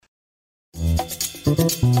Hi!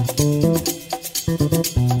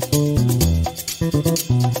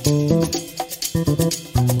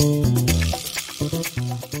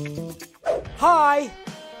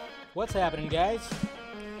 What's happening, guys?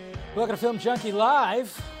 Welcome to Film Junkee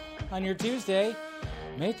Live on your Tuesday,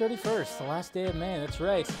 May 31st, the last day of May. That's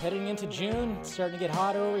right. Heading into June. It's starting to get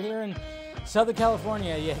hot over here in Southern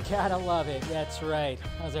California. You gotta love it. That's right.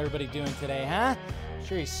 How's everybody doing today, huh?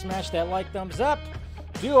 Sure you smash that like, thumbs up.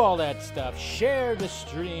 Do all that stuff. Share the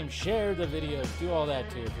stream. Share the videos. Do all that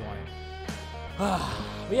too if you want.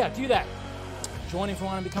 But yeah, do that. Join if you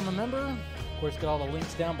want to become a member. Of course, get all the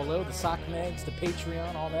links down below. The sock mags, the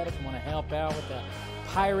Patreon, all that. If you want to help out with the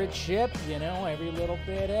pirate ship, you know, every little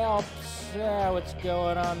bit helps. What's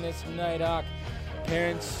going on this Nighthawk?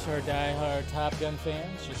 Parents are diehard Top Gun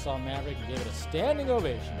fans. Just saw Maverick and gave it a standing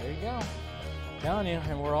ovation. There you go. Telling you,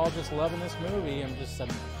 and we're all just loving this movie. I'm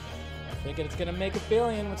thinking it's gonna make $1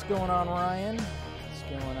 billion. What's going on, Ryan?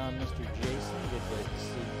 What's going on, Mr. Jason? Good to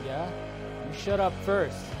see ya. You shut up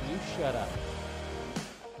first. You shut up.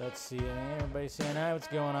 Let's see. Everybody saying hi. What's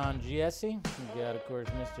going on, Jesse? We got, of course,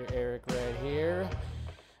 Mr. Eric right here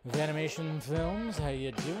with Animation Films. How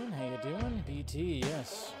you doing? How you doing? BT,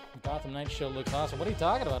 yes. Gotham Knights show looks awesome. What are you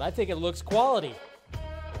talking about? I think it looks quality.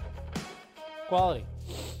 Quality.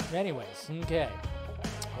 Anyways, okay.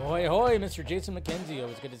 Hoy, hoy, Mr. Jason McKenzie.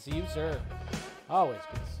 Always good to see you, sir. Always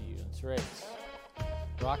good to see you. That's right.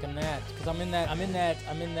 Rocking that. Because I'm in that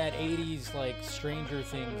 80s, like, Stranger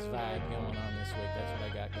Things vibe going on this week. That's what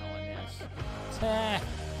I got going, yes.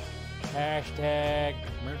 Hashtag.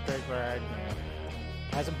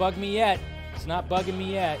 Hasn't bugged me yet. It's not bugging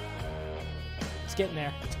me yet. It's getting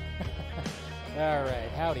there. All right.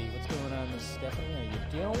 Howdy. What's going on, Miss Stephanie? How you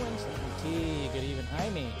doing? Stephanie T. Good evening. Hi,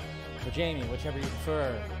 me. Or Jamie, whichever you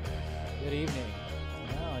prefer. Good evening.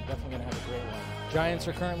 No, I'm definitely going to have a great one. Giants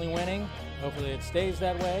are currently winning. Hopefully it stays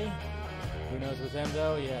that way. Who knows with them,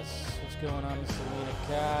 though? Yes. What's going on, Miss Selena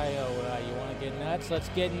Kai? Oh, you want to get nuts? Let's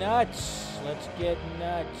get nuts. Let's get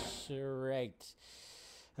nuts. All right.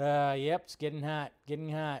 Yep, it's getting hot. Getting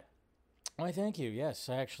hot. Why, thank you. Yes,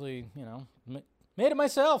 I actually, made it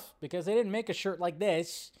myself because they didn't make a shirt like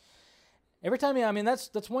this. Every time, I mean,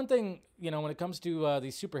 that's one thing, when it comes to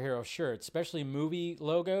these superhero shirts, especially movie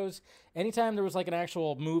logos. Anytime there was like an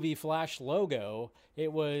actual movie Flash logo,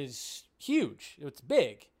 it was huge. It's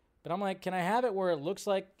big. But I'm like, can I have it where it looks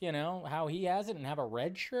like, how he has it and have a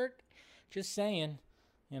red shirt? Just saying.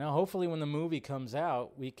 Hopefully when the movie comes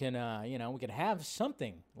out, we can, we can have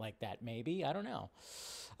something like that maybe. I don't know.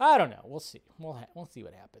 We'll see. We'll see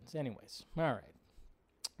what happens. Anyways, all right.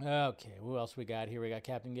 Okay, who else we got here? We got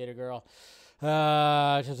Captain Gator Girl.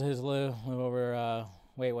 Just his live over,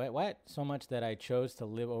 wait, what? So much that I chose to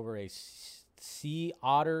live over a sea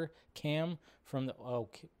otter cam from the,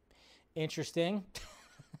 okay. Interesting.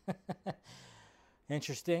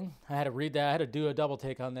 Interesting. I had to read that. I had to do a double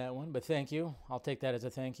take on that one, but thank you. I'll take that as a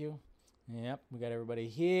thank you. Yep, we got everybody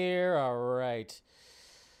here. All right.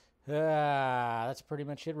 That's pretty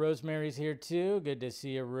much it. Rosemary's here too. Good to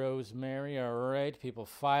see you, Rosemary. All right. People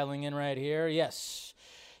filing in right here. Yes.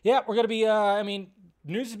 Yeah, we're going to be,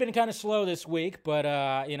 news has been kind of slow this week, but,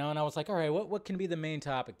 and I was like, all right, what can be the main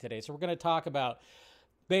topic today? So we're going to talk about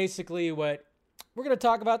basically we're going to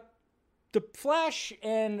talk about the Flash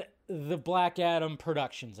and the Black Adam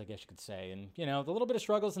productions, I guess you could say. And, the little bit of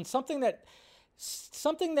struggles and something that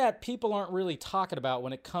people aren't really talking about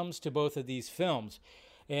when it comes to both of these films.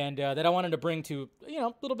 And that I wanted to bring to,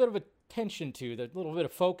 a little bit of attention to, the little bit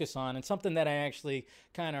of focus on, and something that I actually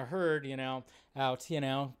kind of heard, out,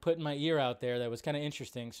 putting my ear out there that was kind of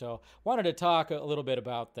interesting. So wanted to talk a little bit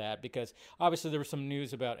about that because obviously there was some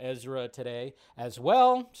news about Ezra today as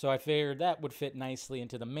well. So I figured that would fit nicely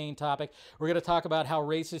into the main topic. We're going to talk about how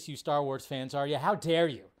racist you Star Wars fans are. Yeah, how dare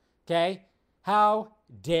you? Okay? How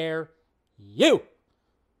dare you?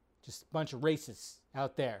 Just a bunch of racists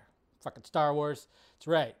out there. Fucking Star Wars. That's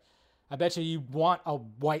right. I bet you want a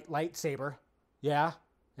white lightsaber. Yeah,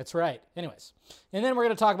 that's right. Anyways. And then we're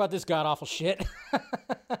going to talk about this god-awful shit.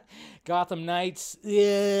 Gotham Knights.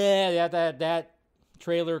 Yeah, that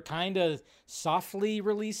trailer kind of softly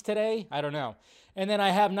released today. I don't know. And then I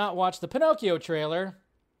have not watched the Pinocchio trailer.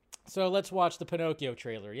 So let's watch the Pinocchio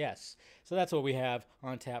trailer. Yes. So that's what we have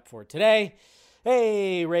on tap for today.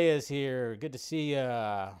 Hey, Rhea's here. Good to see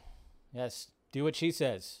ya. Yes, do what she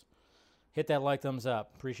says. Hit that like, thumbs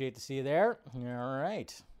up. Appreciate to see you there. All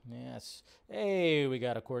right. Yes. Hey, we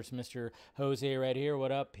got, of course, Mr. Jose right here.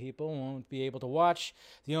 What up, people? Won't be able to watch.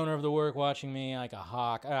 The owner of the work watching me like a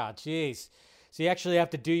hawk. Ah, jeez. So you actually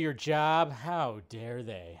have to do your job? How dare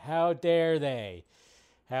they? How dare they?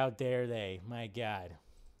 How dare they? My God.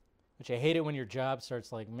 Which I hate it when your job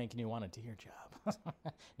starts like making you want to do your job.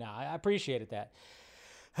 No, I appreciated that.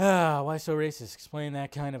 Why so racist? Explain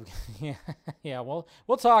that kind of. Yeah. Well,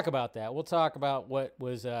 we'll talk about that. We'll talk about what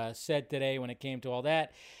was said today when it came to all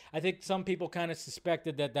that. I think some people kind of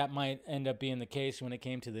suspected that that might end up being the case when it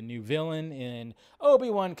came to the new villain in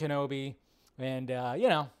Obi-Wan Kenobi, and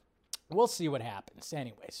we'll see what happens.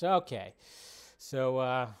 Anyways, okay.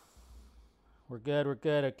 So we're good.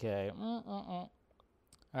 Okay.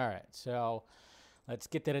 All right, so let's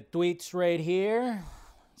get to the tweets right here.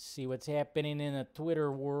 Let's see what's happening in the Twitter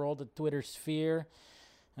world, the Twitter sphere.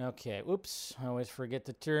 Okay, oops, I always forget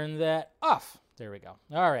to turn that off. There we go.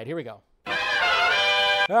 All right, here we go. All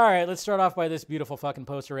right, let's start off by this beautiful fucking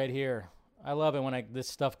poster right here. I love it when this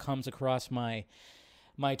stuff comes across my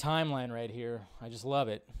timeline right here. I just love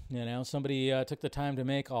it. Somebody took the time to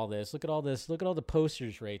make all this. Look at all this. Look at all the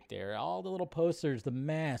posters right there. All the little posters, the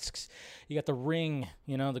masks. You got the ring,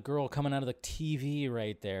 the girl coming out of the TV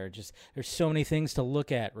right there. Just, there's so many things to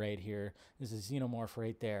look at right here. This is Xenomorph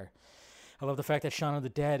right there. I love the fact that Shaun of the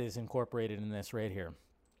Dead is incorporated in this right here.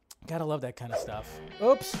 Gotta love that kind of stuff.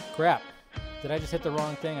 Oops, crap. Did I just hit the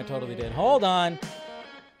wrong thing? I totally did. Hold on.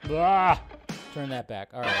 Blah. Turn that back.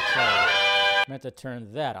 All right, sorry. Meant to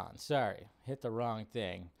turn that on. Sorry. Hit the wrong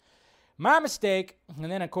thing. My mistake.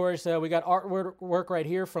 And then, of course, we got artwork right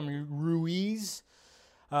here from Ruiz.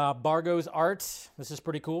 Bargo's art. This is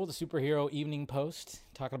pretty cool. The Superhero Evening Post.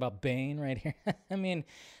 Talking about Bane right here. I mean,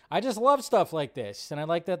 I just love stuff like this. And I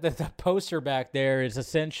like that the poster back there is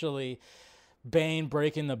essentially Bane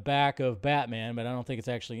breaking the back of Batman. But I don't think it's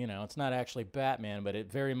actually, it's not actually Batman. But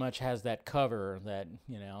it very much has that cover, that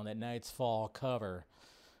Knight's Fall cover.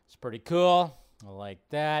 It's pretty cool. I like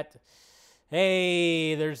that.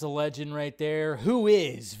 Hey, there's a legend right there. Who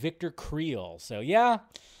is Victor Creel? So, yeah,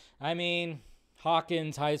 I mean,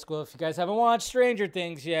 Hawkins High School. If you guys haven't watched Stranger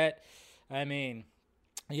Things yet, we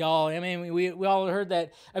all heard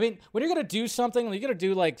that. I mean, when you're going to do something, you're going to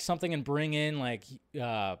do, like, something and bring in, like,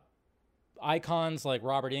 icons like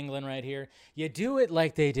Robert Englund right here. You do it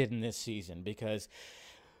like they did in this season, because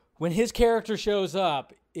when his character shows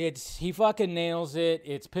up, he fucking nails it.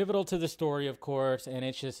 It's pivotal to the story, of course, and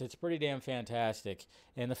it's pretty damn fantastic.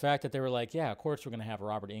 And the fact that they were like, yeah, of course we're going to have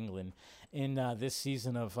Robert Englund in this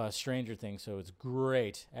season of Stranger Things, so it's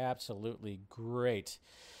great. Absolutely great.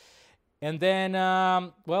 And then,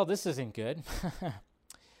 this isn't good.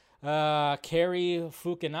 Cary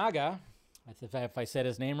Fukunaga, if I said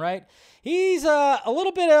his name right, he's he's in a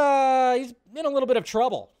little bit of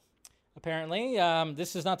trouble. Apparently,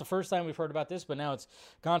 this is not the first time we've heard about this, but now it's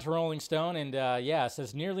gone to Rolling Stone, and it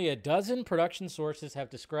says nearly a dozen production sources have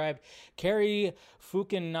described Cary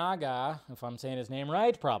Fukunaga, if I'm saying his name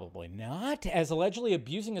right, probably not, as allegedly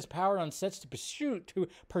abusing his power on sets to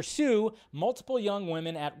pursue multiple young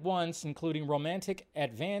women at once, including romantic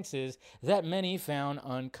advances that many found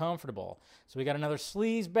uncomfortable. So we got another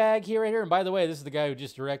sleaze bag here, right here, and by the way, this is the guy who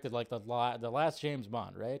just directed like the last James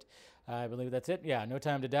Bond, right? I believe that's it. Yeah, No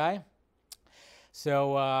Time to Die.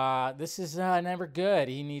 So this is never good.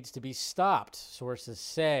 He needs to be stopped, sources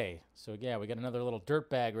say. So, yeah, we got another little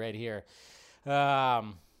dirtbag right here.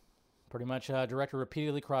 Pretty much director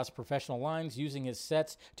repeatedly crossed professional lines using his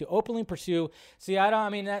sets to openly pursue. See,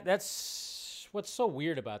 that's what's so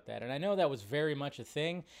weird about that. And I know that was very much a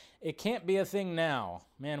thing. It can't be a thing now.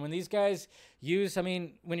 Man, when these guys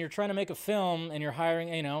when you're trying to make a film and you're hiring,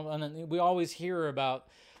 and we always hear about,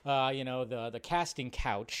 the casting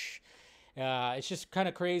couch. It's just kind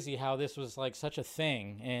of crazy how this was like such a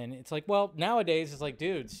thing. And it's like, well, nowadays it's like,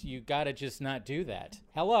 dudes, you got to just not do that.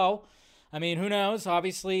 Hello. I mean, who knows?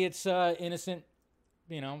 Obviously it's innocent,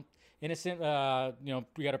 you got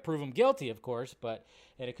to prove them guilty, of course,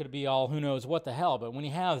 and it could be all who knows what the hell. But when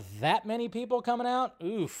you have that many people coming out,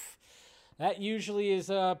 oof, that usually is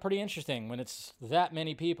pretty interesting when it's that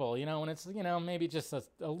many people, when it's, maybe just a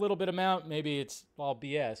little bit amount, maybe it's all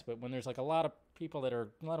BS. But when there's like a lot of people a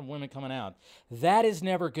lot of women coming out, that is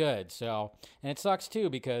never good. So, and it sucks too,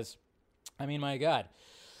 because, my God,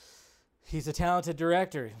 he's a talented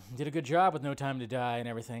director. He did a good job with No Time to Die and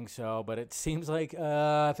everything. So, but it seems like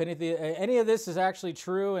if any of this is actually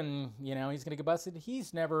true, and he's going to get busted,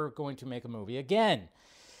 he's never going to make a movie again.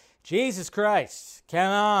 Jesus Christ,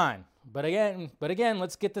 come on. But again,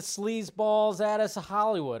 let's get the sleazeballs out of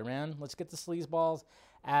Hollywood, man. Let's get the sleazeballs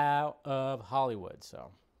out of Hollywood. So,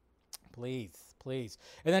 please.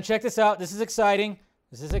 And then check this out. This is exciting.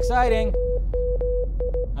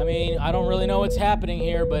 I don't really know what's happening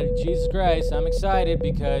here, but Jesus Christ, I'm excited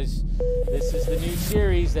because this is the new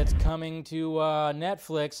series that's coming to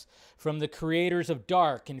Netflix from the creators of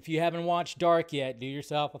Dark. And if you haven't watched Dark yet, do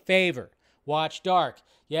yourself a favor. watch Dark.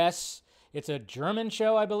 Yes, it's a German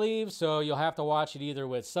show, I believe, so you'll have to watch it either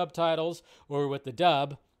with subtitles or with the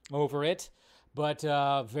dub over it. But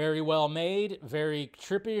very well made, very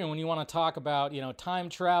trippy. And when you want to talk about, time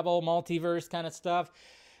travel, multiverse kind of stuff,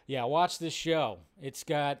 yeah, watch this show. It's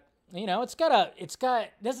got,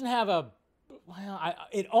 doesn't have a,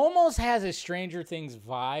 it almost has a Stranger Things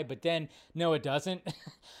vibe, but then, no, it doesn't.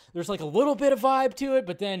 There's like a little bit of vibe to it,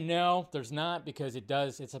 but then no, there's not, because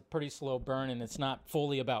it's a pretty slow burn, and it's not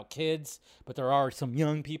fully about kids, but there are some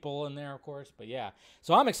young people in there, of course. But yeah,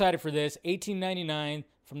 so I'm excited for this. $18.99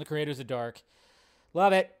 from the creators of Dark.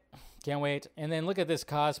 Love it. Can't wait. And then look at this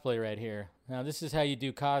cosplay right here. Now, this is how you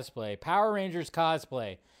do cosplay. Power Rangers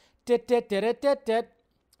cosplay.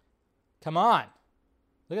 Come on.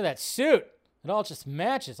 Look at that suit. It all just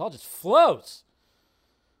matches. All just flows.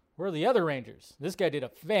 Where are the other Rangers? This guy did a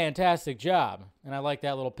fantastic job. And I like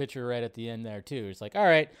that little picture right at the end there, too. It's like, all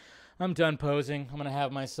right, I'm done posing. I'm going to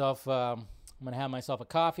have myself a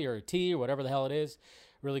coffee or a tea or whatever the hell it is.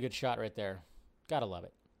 Really good shot right there. Gotta love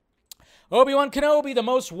it. Obi-Wan Kenobi, the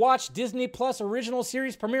most watched Disney Plus original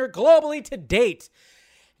series premiere globally to date.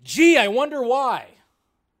 Gee, I wonder why.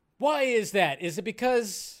 Why is that? Is it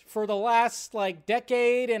because for the last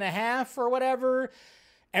decade and a half or whatever,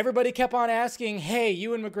 everybody kept on asking, hey,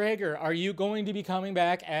 Ewan McGregor, are you going to be coming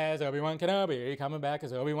back as Obi-Wan Kenobi? Are you coming back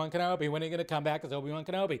as Obi-Wan Kenobi? When are you going to come back as Obi-Wan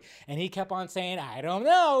Kenobi? And he kept on saying, I don't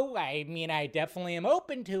know. I mean, I definitely am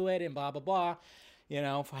open to it and blah, blah, blah.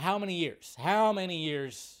 For how many years? How many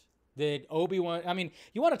years did Obi-Wan... I mean,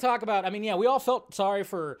 you want to talk about... I mean, yeah, we all felt sorry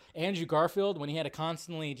for Andrew Garfield when he had to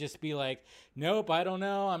constantly just be like, nope, I don't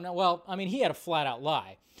know, I'm not... Well, I mean, he had a flat-out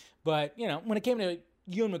lie. But, when it came to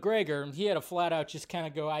Ewan McGregor, he had a flat-out just kind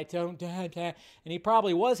of go, I don't... And he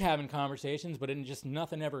probably was having conversations, but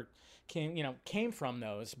nothing ever came from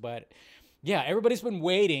those. But, yeah, everybody's been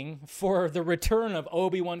waiting for the return of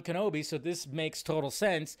Obi-Wan Kenobi, so this makes total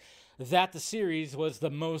sense that the series was the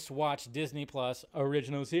most watched Disney Plus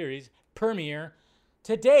original series premiere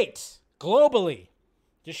to date globally.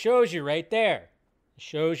 Just shows you right there.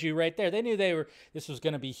 Shows you right there. They knew this was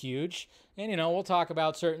going to be huge. And, we'll talk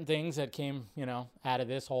about certain things that came, out of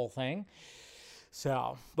this whole thing.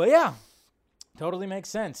 So, but yeah, totally makes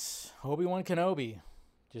sense. Obi-Wan Kenobi.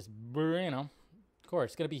 Just, of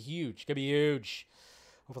course, it's going to be huge. It's going to be huge.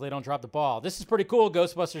 Hopefully they don't drop the ball. This is pretty cool,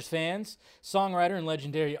 Ghostbusters fans. Songwriter and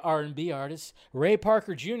legendary R&B artist Ray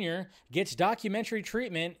Parker Jr. gets documentary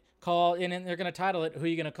treatment and they're going to title it, Who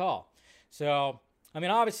You Gonna Call? So, I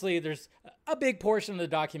mean, obviously there's a big portion of the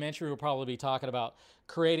documentary will probably be talking about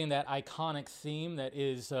creating that iconic theme that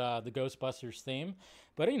is the Ghostbusters theme.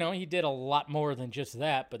 But, he did a lot more than just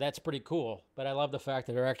that, but that's pretty cool. But I love the fact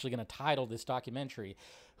that they're actually going to title this documentary,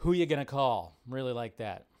 Who You Gonna Call? Really like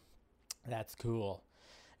that. That's cool.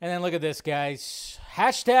 And then look at this, guys.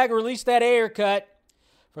 Hashtag release that Ayer cut.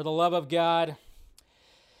 For the love of God.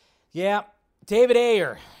 Yeah, David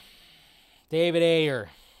Ayer. David Ayer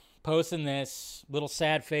posting this. Little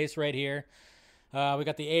sad face right here. We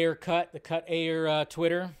got the Ayer cut, the Cut Ayer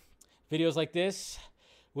Twitter. Videos like this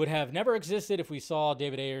would have never existed if we saw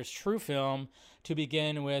David Ayer's true film to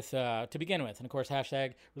begin with. And of course,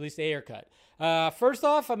 hashtag release the Ayer cut. First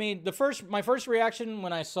off, I mean, my first reaction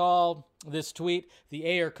when I saw this tweet, the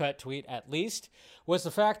Ayer cut tweet at least, was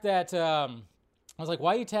the fact that I was like,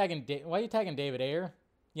 why are you tagging David Ayer?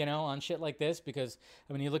 On shit like this? Because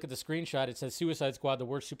I mean, you look at the screenshot, it says Suicide Squad, the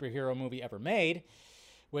worst superhero movie ever made,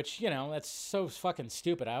 which that's so fucking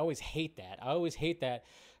stupid. I always hate that.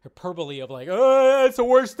 Hyperbole of like, oh, it's the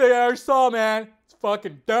worst thing I ever saw, man. It's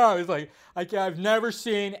fucking dumb. It's like, I've never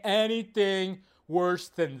seen anything worse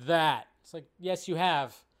than that. It's like, yes, you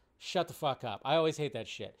have. Shut the fuck up. I always hate that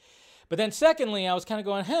shit. But then secondly, I was kind of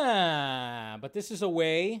going, but this is a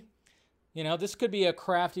way, this could be a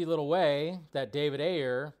crafty little way that David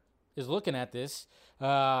Ayer is looking at this.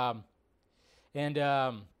 I'm kind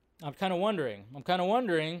of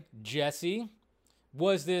wondering, Jesse,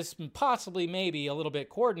 was this possibly maybe a little bit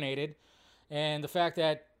coordinated? And the fact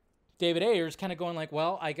that David Ayer is kind of going like,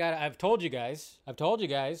 well, I've told you guys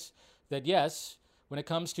that yes, when it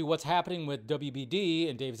comes to what's happening with WBD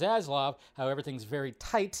and Dave Zaslav, how everything's very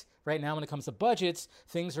tight right now when it comes to budgets,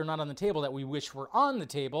 things are not on the table that we wish were on the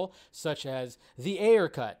table, such as the Ayer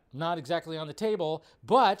cut. Not exactly on the table,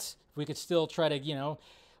 but we could still try to,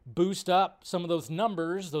 boost up some of those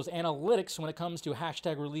numbers, those analytics when it comes to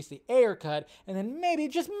hashtag release the Ayer cut, and then maybe,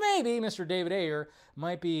 just maybe, Mr. David Ayer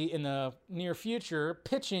might be in the near future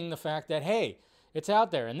pitching the fact that, hey, it's out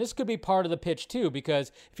there. And this could be part of the pitch too,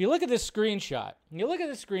 because if you look at this screenshot,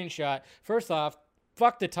 first off,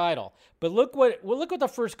 fuck the title. But look what the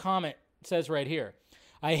first comment says right here.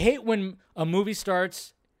 I hate when a movie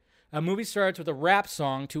starts with a rap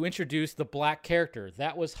song to introduce the black character.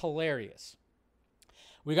 That was hilarious.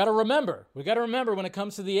 We got to remember when it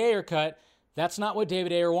comes to the Ayer cut, that's not what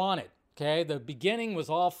David Ayer wanted. Okay, the beginning was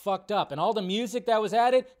all fucked up, and all the music that was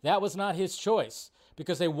added, that was not his choice,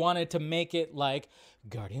 because they wanted to make it like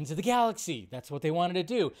Guardians of the Galaxy. That's what they wanted to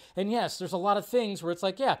do. And yes, there's a lot of things where it's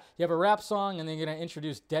like, yeah, you have a rap song, and then you're going to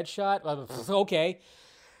introduce Deadshot. Okay,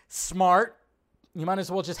 smart. You might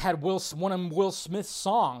as well just had one of Will Smith's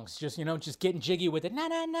songs, just getting jiggy with it, na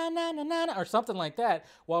na na na na na, or something like that,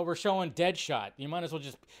 while we're showing Deadshot. You might as well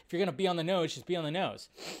just, if you're gonna be on the nose, just be on the nose.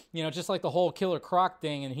 Just like the whole Killer Croc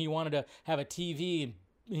thing, and he wanted to have a TV,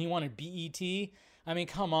 and he wanted BET. I mean,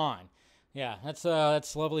 come on. Yeah, that's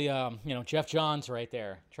lovely. Jeff Johns right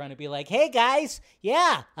there, trying to be like, hey guys,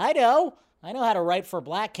 yeah, I know how to write for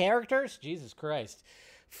black characters. Jesus Christ,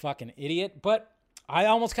 fucking idiot. But I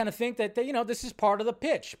almost kind of think that, this is part of the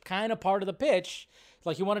pitch,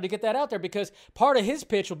 Like he wanted to get that out there because part of his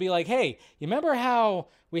pitch will be like, hey, you remember how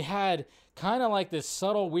we had kind of like this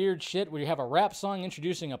subtle weird shit where you have a rap song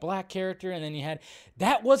introducing a black character and then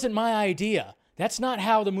that wasn't my idea. That's not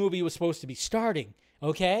how the movie was supposed to be starting,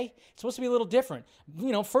 okay? It's supposed to be a little different.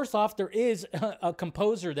 First off, there is a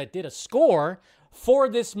composer that did a score for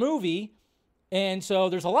this movie, and so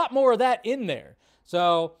there's a lot more of that in there.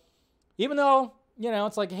 So even though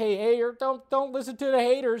it's like, hey, Ayer, don't listen to the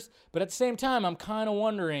haters. But at the same time, I'm kind of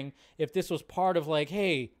wondering if this was part of like,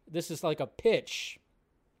 hey, this is like a pitch.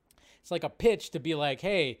 It's like a pitch to be like,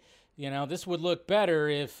 hey, this would look better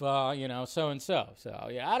if, so-and-so. So,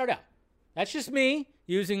 yeah, I don't know. That's just me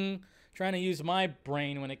trying to use my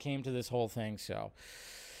brain when it came to this whole thing. So,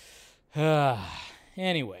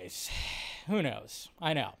 anyways, who knows?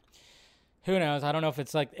 I know. Who knows? I don't know if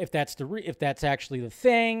it's like if that's actually the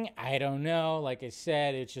thing. I don't know. Like I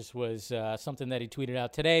said, it just was something that he tweeted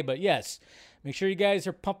out today. But yes, make sure you guys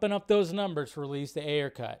are pumping up those numbers for at least the Ayer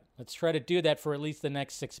cut. Let's try to do that for at least the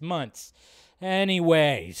next 6 months.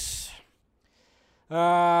 Anyways,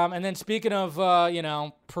 and then speaking of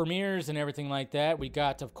premieres and everything like that, we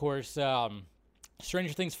got, of course,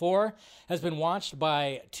 Stranger Things 4 has been watched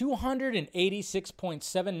by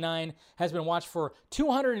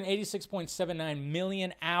 286.79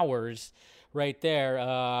 million hours right there.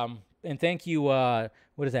 And thank you, what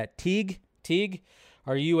is that, Teague?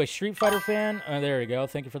 Are you a Street Fighter fan? There we go.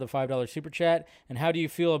 Thank you for the $5 super chat. And how do you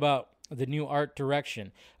feel about the new art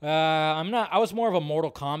direction? I was more of a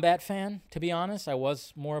Mortal Kombat fan, to be honest. I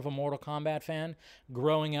was more of a Mortal Kombat fan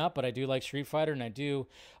growing up, but I do like Street Fighter, and I do.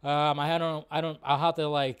 I'll have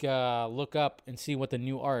to look up and see what the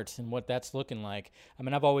new art and what that's looking like. I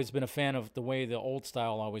mean, I've always been a fan of the way the old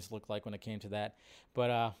style always looked like when it came to that.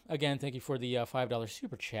 But again, thank you for the $5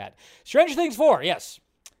 super chat. Stranger Things 4, yes.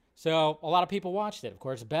 So a lot of people watched it, of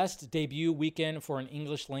course. Best debut weekend for an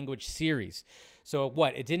English language series. So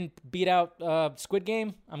what? It didn't beat out Squid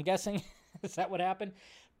Game, I'm guessing. Is that what happened?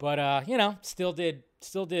 But still did.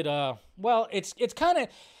 Well, it's kind of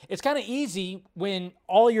easy when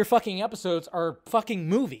all your fucking episodes are fucking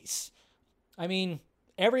movies. I mean,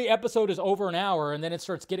 every episode is over an hour, and then it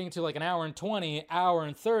starts getting to like an hour and 20, hour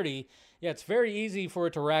and 30. Yeah, it's very easy for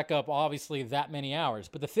it to rack up, obviously, that many hours.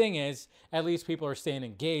 But the thing is, at least people are staying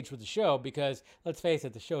engaged with the show because, let's face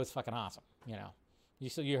it, the show is fucking awesome.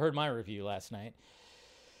 You heard my review last night.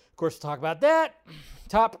 Of course, to talk about that,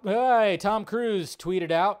 Tom Cruise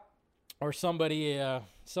tweeted out, or somebody in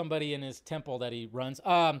his temple that he runs,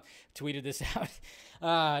 tweeted this out.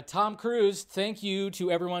 Tom Cruise, thank you to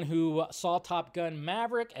everyone who saw Top Gun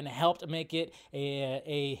Maverick and helped make it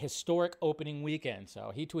a historic opening weekend.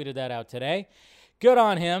 So he tweeted that out today. Good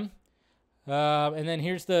on him. And then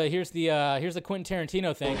here's the Quentin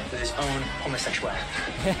Tarantino thing. For his own homosexuality.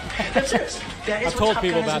 I'm serious. That is I've what told Top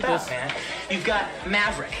people Gun is about this. man. You've got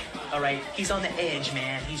Maverick. All right, he's on the edge,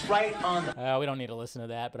 man. He's right on the. We don't need to listen to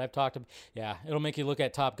that, but I've talked to. Yeah, it'll make you look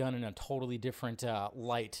at Top Gun in a totally different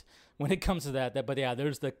light when it comes to that. But yeah,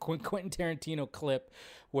 there's the Quentin Tarantino clip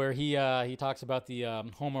where he talks about the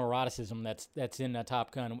homoeroticism that's in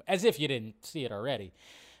Top Gun, as if you didn't see it already.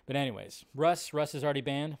 But anyways, Russ is already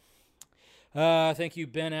banned. Thank you,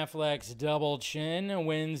 Ben Affleck's double chin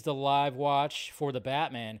wins the live watch for the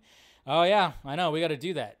Batman. Oh yeah, I know. We got to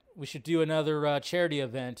do that. We should do another charity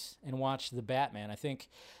event and watch the Batman. I think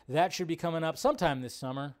that should be coming up sometime this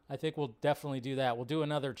summer. I think we'll definitely do that. We'll do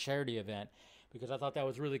another charity event because I thought that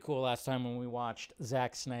was really cool last time when we watched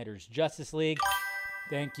Zack Snyder's Justice League.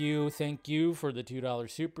 Thank you for the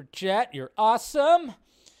 $2 super chat. You're awesome.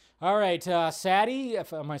 All right, Sadie,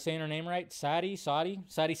 am I saying her name right? Sadie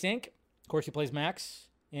Sink. Of course, he plays Max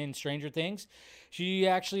in Stranger Things. She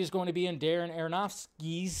actually is going to be in Darren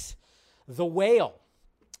Aronofsky's The Whale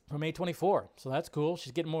from May 24. So that's cool.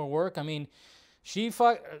 She's getting more work. I mean, she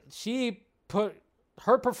put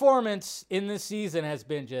her performance in this season has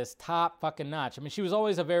been just top fucking notch. I mean, she was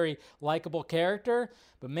always a very likable character,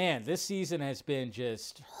 but man, this season has been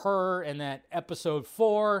just her and that episode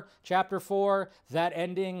 4, chapter 4, that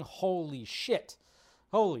ending. Holy shit.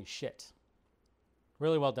 Holy shit.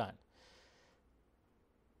 Really well done.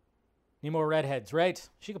 Need more redheads, right?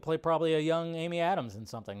 She could play probably a young Amy Adams in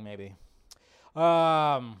something, maybe.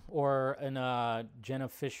 Or an Jenna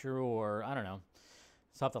Fisher, or I don't know,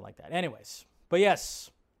 something like that. Anyways, but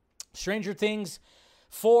yes, Stranger Things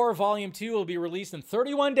 4 Volume 2 will be released in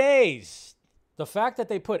 31 days. The fact that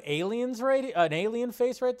they put an alien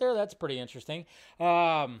face right there, that's pretty interesting.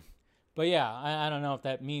 But yeah, I don't know if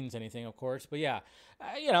that means anything, of course. But yeah,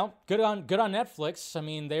 good on Netflix. I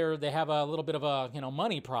mean, they have a little bit of a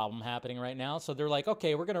money problem happening right now. So they're like,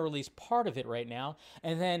 okay, we're gonna release part of it right now,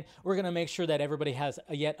 and then we're gonna make sure that everybody has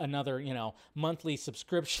yet another monthly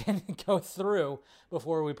subscription go through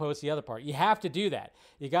before we post the other part. You have to do that.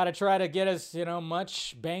 You got to try to get as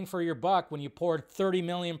much bang for your buck when you poured $30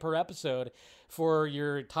 million per episode for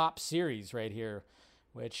your top series right here.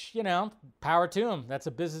 Which, power to them. That's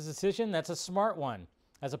a business decision. That's a smart one.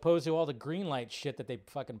 As opposed to all the green light shit that they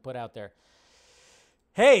fucking put out there.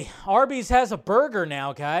 Hey, Arby's has a burger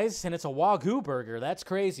now, guys. And it's a Wagyu burger. That's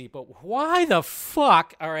crazy. But why the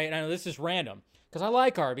fuck? All right, I know this is random. Because I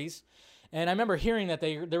like Arby's. And I remember hearing that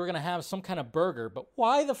they were going to have some kind of burger. But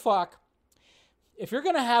why the fuck? If you're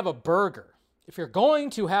going to have a burger.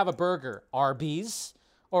 Arby's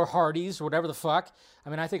or Hardee's, or whatever the fuck. I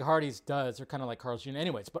mean, I think Hardee's does. They're kind of like Carl's Jr.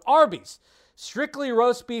 Anyways, but Arby's, strictly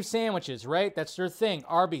roast beef sandwiches, right? That's their thing.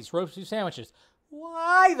 Arby's, roast beef sandwiches.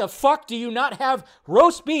 Why the fuck do you not have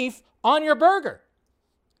roast beef on your burger?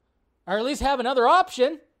 Or at least have another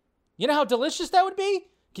option. You know how delicious that would be?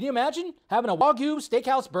 Can you imagine having a Wagyu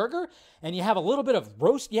steakhouse burger and you have a little bit of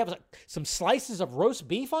roast, you have some slices of roast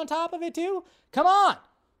beef on top of it too? Come on.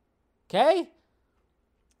 Okay?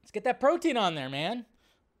 Let's get that protein on there, man.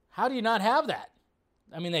 How do you not have that?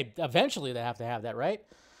 I mean, they have to have that, right?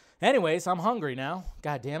 Anyways, I'm hungry now.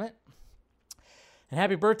 God damn it. And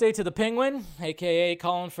happy birthday to the Penguin, a.k.a.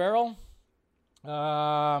 Colin Farrell.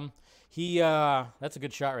 That's a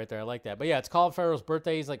good shot right there. I like that. But yeah, it's Colin Farrell's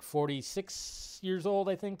birthday. He's like 46 years old,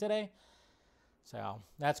 I think, today. So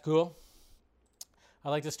that's cool. I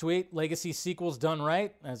like this tweet. Legacy sequel's done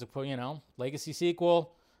right. Legacy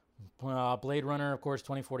sequel. Blade Runner, of course,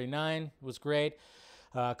 2049 was great.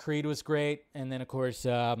 Creed was great, and then of course,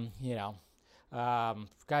 God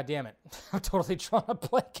damn it, I'm totally drawing a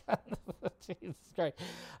blank. Jesus Christ.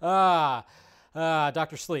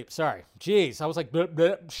 Dr. Sleep. Sorry. Jeez, I was like, blip,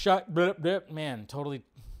 blip, shut, blip, blip. Man, totally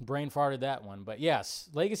brain farted that one. But yes,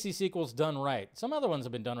 Legacy sequels done right. Some other ones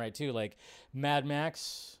have been done right too, like Mad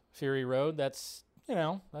Max, Fury Road. That's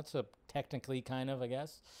that's a technically kind of, I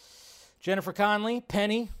guess. Jennifer Connelly,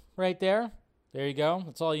 Penny, right there. There you go.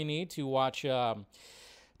 That's all you need to watch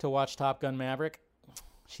Top Gun Maverick.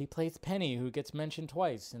 She plays Penny, who gets mentioned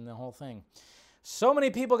twice in the whole thing. So many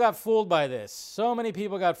people got fooled by this.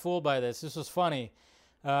 This was funny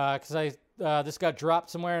because this got dropped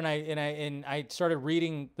somewhere, and I started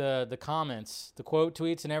reading the comments, the quote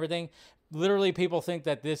tweets, and everything. Literally, people think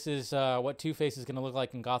that this is what Two-Face is going to look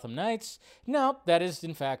like in Gotham Knights. No, that is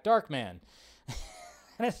in fact Darkman.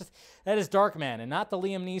 That is Darkman, and not the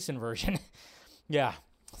Liam Neeson version. Yeah.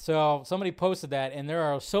 So somebody posted that, and there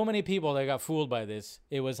are so many people that got fooled by this.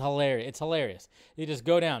 It was hilarious. It's hilarious. You just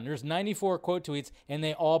go down. There's 94 quote tweets, and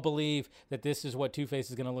they all believe that this is what Two-Face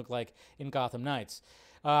is going to look like in Gotham Knights.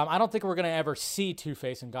 I don't think we're going to ever see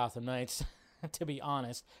Two-Face in Gotham Knights, to be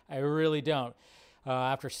honest. I really don't.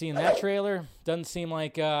 After seeing that trailer, doesn't seem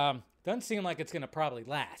like it's going to probably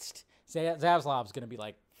last. Zaslav's going to be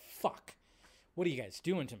like, fuck, what are you guys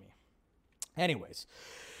doing to me? Anyways.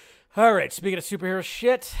 All right, speaking of superhero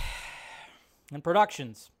shit and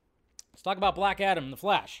productions, let's talk about Black Adam and The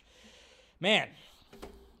Flash. Man,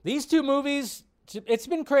 these two movies, it's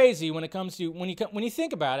been crazy when it comes to, when you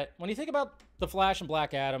think about it, when you think about The Flash and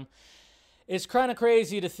Black Adam, it's kind of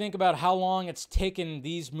crazy to think about how long it's taken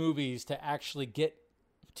these movies to actually get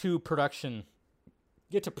to production,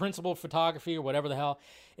 get to principal photography or whatever the hell.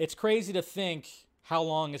 It's crazy to think how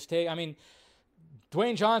long it's taken. I mean,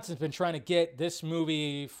 Dwayne Johnson's been trying to get this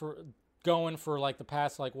movie going for like the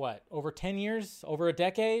past, like what, over 10 years, over a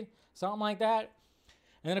decade, something like that.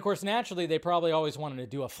 And then, of course, naturally, they probably always wanted to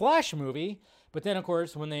do a Flash movie, But then, of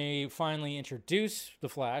course, when they finally introduced The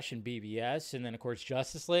Flash and BVS, and then, of course,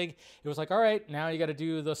 Justice League, it was like, all right, now you got to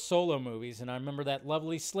do the solo movies. And I remember that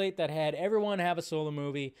lovely slate that had everyone have a solo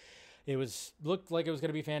movie. Looked like it was going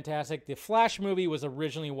to be fantastic. The Flash movie was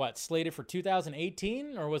originally, slated for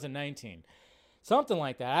 2018, or was it 19? Something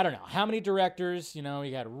like that. I don't know. How many directors? You know,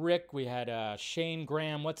 we had Rick, we had Shane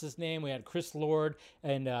Graham, what's his name? We had Chris Lord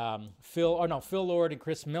and Phil Lord and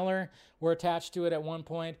Chris Miller were attached to it at one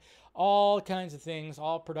point. All kinds of things,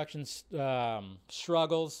 all production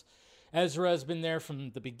struggles. Ezra has been there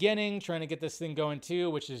from the beginning, trying to get this thing going too,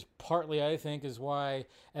 which is partly, I think, is why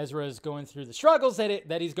Ezra is going through the struggles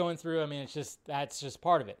that he's going through. I mean, that's just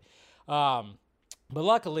part of it. But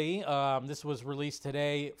luckily, this was released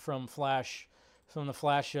today from the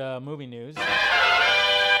Flash movie news.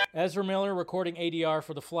 Ezra Miller recording ADR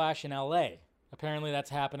for The Flash in LA. Apparently, that's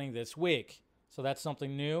happening this week. So that's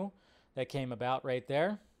something new that came about right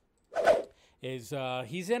there. He's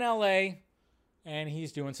in LA and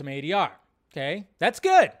he's doing some ADR. Okay, that's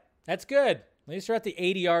good. That's good. At least we're at the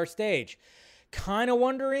ADR stage. Kind of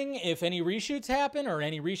wondering if any reshoots happen or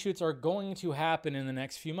any reshoots are going to happen in the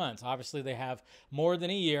next few months. Obviously, they have more than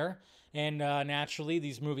a year, and naturally,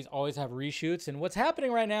 these movies always have reshoots. And what's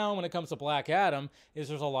happening right now when it comes to Black Adam is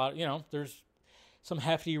there's a lot, there's some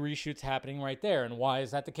hefty reshoots happening right there. And why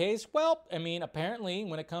is that the case? Well, I mean, apparently,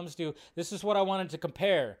 when it comes to, this is what I wanted to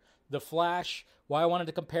compare. Why I wanted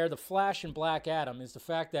to compare The Flash and Black Adam is the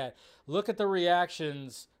fact that look at the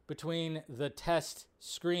reactions between the test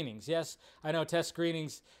screenings. Yes, I know test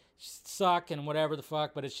screenings suck and whatever the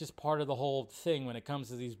fuck, but it's just part of the whole thing when it comes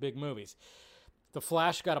to these big movies. The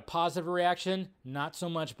Flash got a positive reaction, not so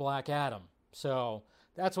much Black Adam. So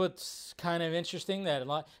that's what's kind of interesting, that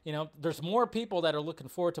there's more people that are looking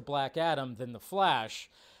forward to Black Adam than The Flash.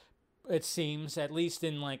 It seems, at least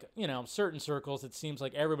in certain circles, it seems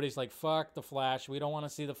like everybody's like, fuck The Flash. We don't want to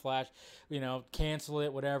see The Flash, cancel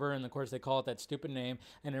it, whatever. And of course they call it that stupid name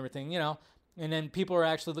and everything, And then people are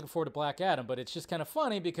actually looking forward to Black Adam. But it's just kind of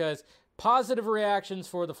funny because positive reactions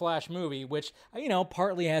for the Flash movie, which,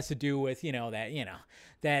 partly has to do with,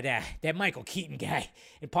 that Michael Keaton guy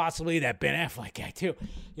and possibly that Ben Affleck guy too.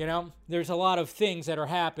 There's a lot of things that are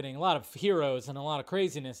happening, a lot of heroes and a lot of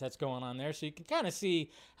craziness that's going on there. So you can kind of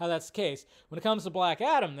see how that's the case. When it comes to Black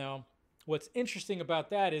Adam, though, what's interesting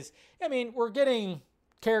about that is, we're getting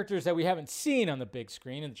characters that we haven't seen on the big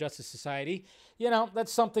screen in the Justice Society.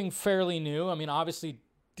 That's something fairly new. Obviously,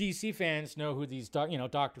 DC fans know who these,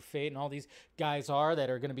 Dr. Fate and all these guys are that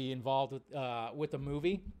are going to be involved with the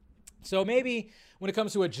movie. So maybe when it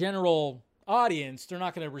comes to a general audience, they're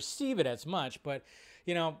not going to receive it as much. But,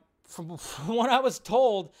 from what I was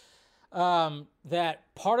told,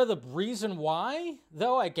 that part of the reason why,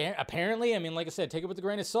 though, apparently, like I said, take it with a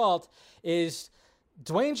grain of salt, is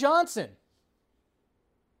Dwayne Johnson.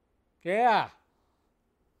 Yeah.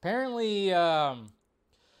 Apparently,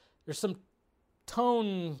 there's some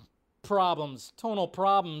tonal problems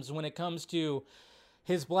when it comes to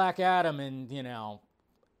his Black Adam, and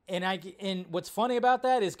and what's funny about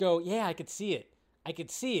that is I could see it. I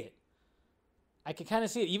could kind of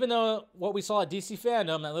see it. Even though what we saw at DC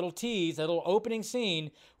Fandom, that little tease, that little opening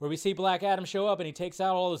scene where we see Black Adam show up and he takes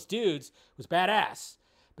out all those dudes was badass.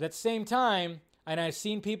 But at the same time, and I've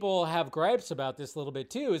seen people have gripes about this a little bit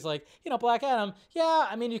too, is like, Black Adam,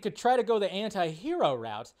 you could try to go the anti-hero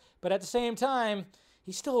route, but at the same time,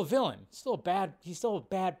 he's still a villain. He's still a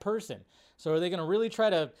bad person. So are they going to really try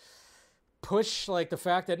to push the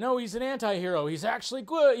fact that no, he's an anti-hero, he's actually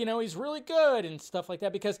good, he's really good and stuff like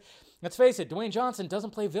that? Because let's face it, Dwayne Johnson doesn't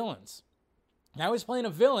play villains. Now he's playing a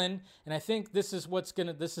villain, and I think this is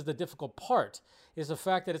the difficult part, is the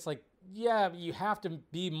fact that it's like, you have to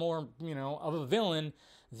be more, of a villain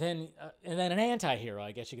than an anti-hero,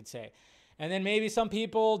 I guess you could say. And then maybe some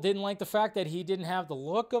people didn't like the fact that he didn't have the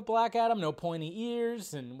look of Black Adam, no pointy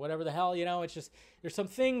ears and whatever the hell, it's just, there's some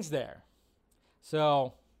things there.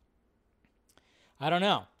 So I don't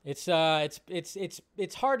know. It's hard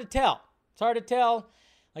to tell. It's hard to tell.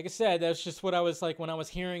 Like I said, that's just what I was like when I was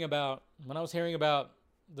hearing about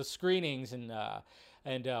the screenings and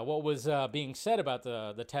what was being said about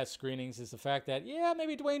the test screenings, is the fact that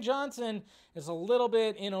maybe Dwayne Johnson is a little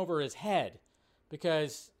bit in over his head,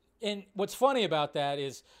 because. And what's funny about that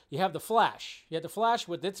is you have The Flash. You have The Flash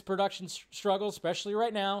with its production struggles, especially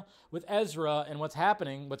right now with Ezra and what's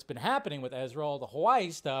been happening with Ezra, all the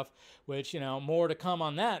Hawaii stuff, which, more to come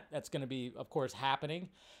on that. That's going to be, of course, happening.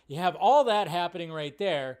 You have all that happening right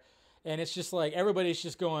there. And it's just like everybody's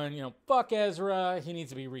just going, fuck Ezra. He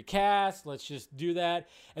needs to be recast. Let's just do that.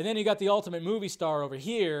 And then you got the ultimate movie star over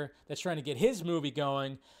here that's trying to get his movie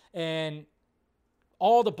going. And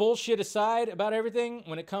all the bullshit aside about everything,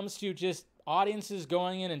 when it comes to just audiences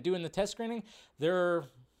going in and doing the test screening, they're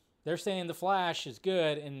saying The Flash is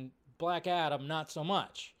good and Black Adam not so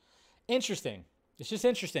much. Interesting. It's just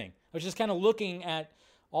interesting. I was just kind of looking at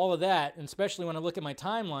all of that, and especially when I look at my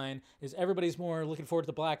timeline, is everybody's more looking forward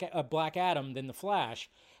to Black Adam than The Flash.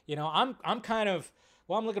 You know, I'm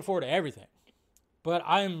looking forward to everything. But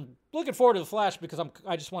I'm looking forward to The Flash because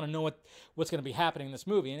I just want to know what's going to be happening in this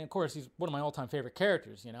movie. And of course, he's one of my all-time favorite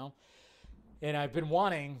characters, you know. And I've been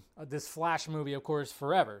wanting this Flash movie, of course,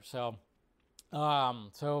 forever. So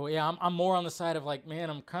yeah, I'm more on the side of like,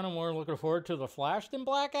 man, I'm kind of more looking forward to The Flash than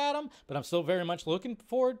Black Adam, but I'm still very much looking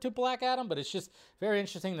forward to Black Adam. But it's just very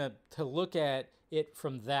interesting to look at it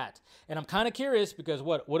from that. And I'm kind of curious because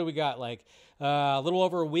what do we got? Like a little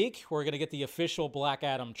over a week, we're going to get the official Black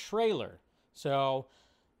Adam trailer. So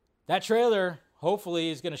that trailer hopefully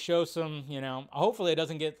is going to show some, you know, hopefully it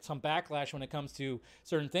doesn't get some backlash when it comes to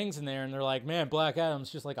certain things in there. And they're like, man, Black Adam's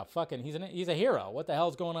just like he's a hero. What the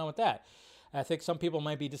hell's going on with that? I think some people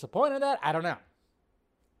might be disappointed in that. I don't know.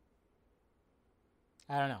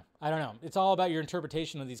 It's all about your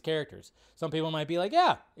interpretation of these characters. Some people might be like,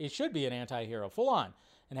 yeah, he should be an anti-hero, full on,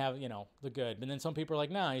 and have, you know, the good. But then some people are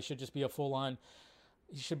like, nah, he should be a full-on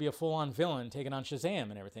villain taking on Shazam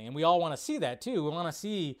and everything. And we all want to see that too. We want to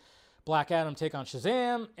see Black Adam take on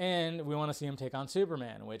Shazam, and we want to see him take on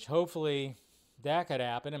Superman, which hopefully that could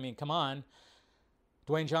happen. I mean, come on.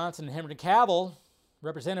 Dwayne Johnson and Henry Cavill,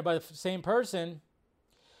 represented by the same person.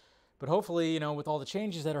 But hopefully, you know, with all the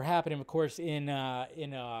changes that are happening, of course, in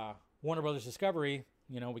Warner Brothers Discovery,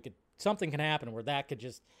 you know, something can happen where that could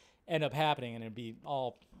just end up happening and it'd be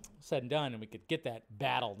all said and done, and we could get that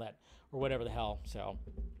battle or whatever the hell. So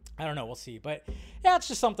I don't know. We'll see. But yeah, it's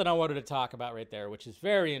just something I wanted to talk about right there, which is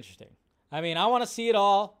very interesting. I mean, I want to see it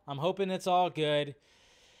all. I'm hoping it's all good.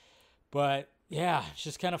 But yeah, it's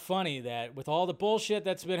just kind of funny that with all the bullshit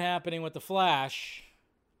that's been happening with The Flash,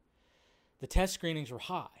 the test screenings were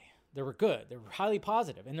high. They were good. They were highly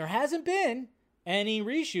positive. And there hasn't been any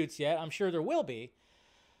reshoots yet. I'm sure there will be.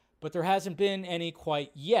 But there hasn't been any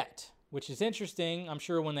quite yet, which is interesting. I'm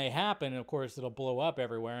sure when they happen, of course, it'll blow up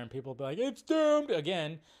everywhere and people will be like, it's doomed.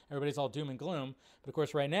 Again, everybody's all doom and gloom. But of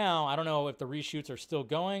course, right now, I don't know if the reshoots are still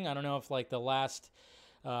going. I don't know if like the last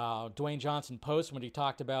Dwayne Johnson post when he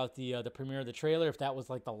talked about the premiere of the trailer, if that was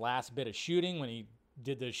like the last bit of shooting when he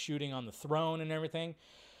did the shooting on the throne and everything.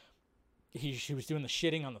 He was doing the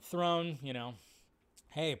shitting on the throne, you know.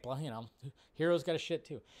 Hey, you know, heroes got to shit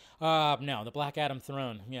too. No, the Black Adam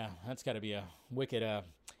throne. Yeah, that's got to be a wicked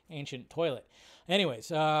ancient toilet.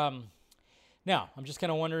 Anyways, now I'm just kind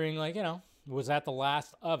of wondering, like, you know, was that the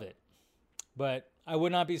last of it? But I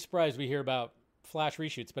would not be surprised we hear about Flash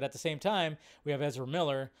reshoots. But at the same time, we have Ezra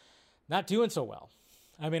Miller not doing so well.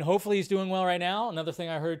 I mean, hopefully he's doing well right now. Another thing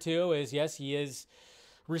I heard too is, yes, he is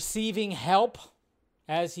receiving help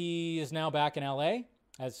as he is now back in LA,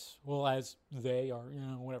 as well as they are, you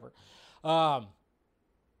know, whatever.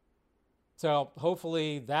 So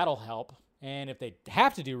hopefully that'll help. And if they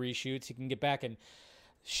have to do reshoots, he can get back in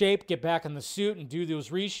shape, get back in the suit, and do those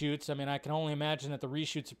reshoots. I mean, I can only imagine that the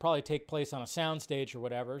reshoots would probably take place on a soundstage or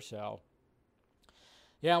whatever. So,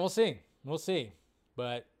 yeah, we'll see. We'll see.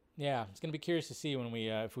 But, yeah, it's going to be curious to see when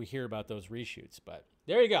if we hear about those reshoots. But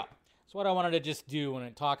there you go. That's what I wanted to just do when I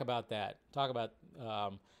talk about that. Talk about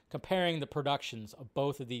comparing the productions of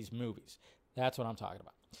both of these movies. That's what I'm talking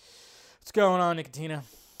about. What's going on, Nicotina?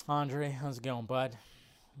 Andre, how's it going, bud?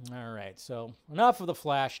 All right, so enough of the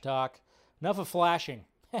Flash talk. Enough of flashing.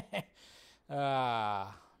 Nah.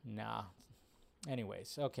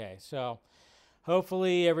 Anyways, okay, so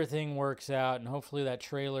hopefully everything works out, and hopefully that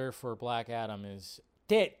trailer for Black Adam is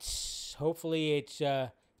tits. Hopefully it's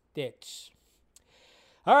tits.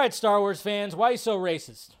 All right, Star Wars fans, why are you so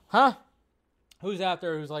racist? Huh? Who's out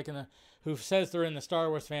there who says they're in the Star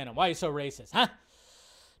Wars fandom? Why are you so racist? Huh?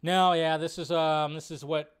 No, yeah, this is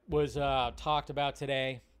what was talked about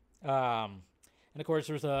today. And of course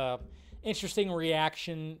there's a interesting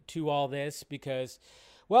reaction to all this because,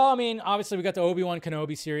 well, I mean, obviously we got the Obi-Wan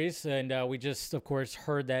Kenobi series, and we just, of course,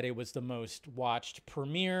 heard that it was the most watched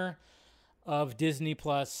premiere of Disney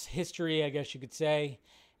Plus history, I guess you could say.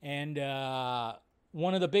 And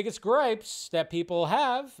one of the biggest gripes that people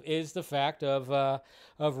have is the fact of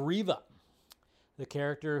Reva, the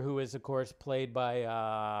character who is, of course, played by,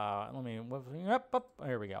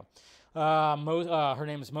 here we go. Her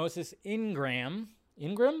name is Moses Ingram.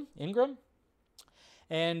 Ingram?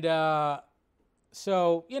 And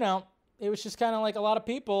so, you know, it was just kind of like a lot of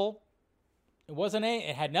people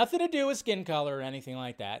It had nothing to do with skin color or anything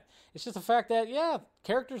like that. It's just the fact that, yeah,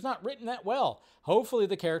 character's not written that well. Hopefully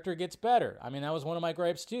the character gets better. I mean, that was one of my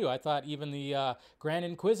gripes too. I thought even the Grand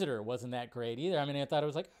Inquisitor wasn't that great either. I mean, I thought it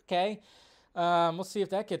was like, okay, we'll see if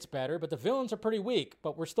that gets better. But the villains are pretty weak.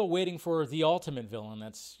 But we're still waiting for the ultimate villain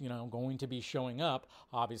that's, going to be showing up,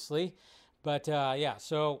 obviously. But, yeah,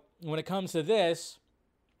 so when it comes to this,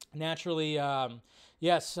 naturally,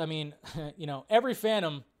 yes, I mean, every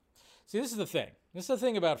fandom... See, this is the thing. This is the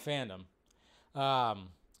thing about fandom.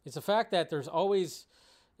 It's the fact that there's always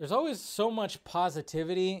so much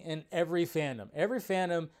positivity in every fandom. Every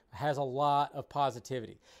fandom has a lot of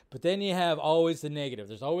positivity. But then you have always the negative.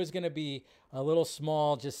 There's always going to be a little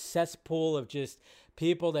small just cesspool of just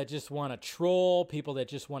people that just want to troll, people that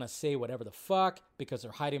just want to say whatever the fuck because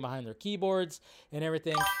they're hiding behind their keyboards and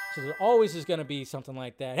everything. So there always is going to be something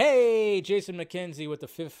like that. Hey, Jason McKenzie with the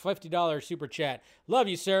 $50 super chat. Love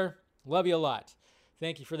you, sir. Love you a lot.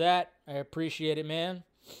 Thank you for that. I appreciate it, man.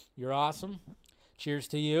 You're awesome. Cheers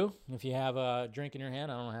to you. If you have a drink in your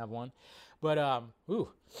hand, I don't have one. But,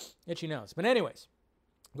 itchy nose. But anyways,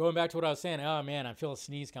 going back to what I was saying. Oh, man, I feel a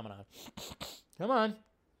sneeze coming on. Come on.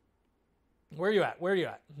 Where are you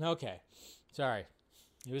at? Okay. Sorry.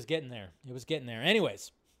 It was getting there.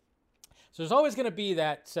 Anyways, so there's always going to be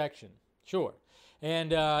that section. Sure.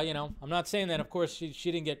 And, I'm not saying that, of course, she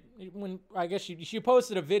didn't get, I guess she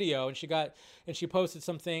posted a video and she posted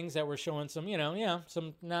some things that were showing some,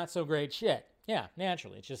 some not so great shit. Yeah,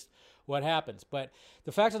 naturally. It's just what happens. But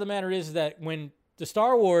the fact of the matter is that when the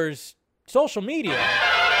Star Wars social media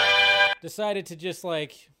decided to just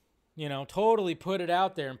totally put it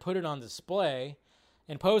out there and put it on display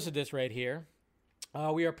and posted this right here,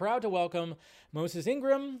 we are proud to welcome Moses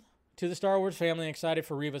Ingram to the Star Wars family and excited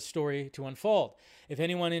for Reva's story to unfold. If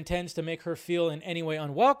anyone intends to make her feel in any way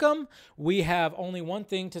unwelcome, we have only one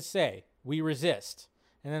thing to say. We resist.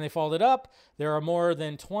 And then they followed it up. There are more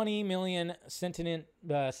than 20 million sentient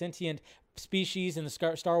species in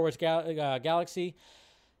the Star Wars galaxy.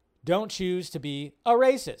 Don't choose to be a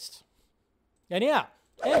racist. And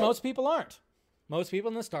most people aren't. Most people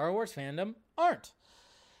in the Star Wars fandom aren't.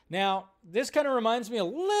 Now, this kind of reminds me a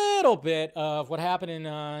little bit of what happened in,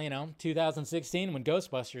 2016 when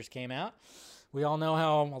Ghostbusters came out. We all know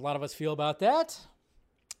how a lot of us feel about that.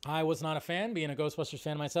 I was not a fan, being a Ghostbusters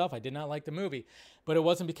fan myself. I did not like the movie, but it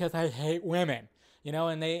wasn't because I hate women,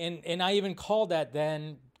 and I even called that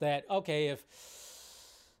then that, okay, if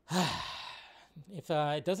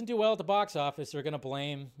it doesn't do well at the box office, they're going to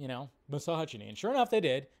blame, misogyny. And sure enough, they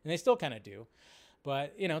did, and they still kind of do.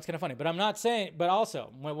 But, it's kind of funny. But I'm not saying, but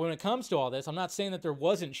also, when it comes to all this, I'm not saying that there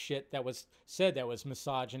wasn't shit that was said that was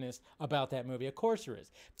misogynist about that movie. Of course there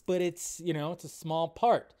is. But it's, it's a small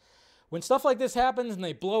part. When stuff like this happens and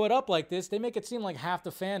they blow it up like this, they make it seem like half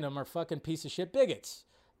the fandom are fucking piece of shit bigots.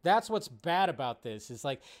 That's what's bad about this. It's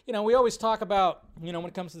like, we always talk about, when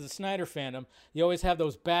it comes to the Snyder fandom, you always have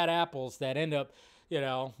those bad apples that end up,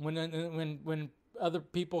 when other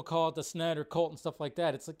people call it the Snyder cult and stuff like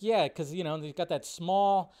that. It's like, yeah, because, they got that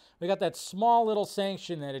small little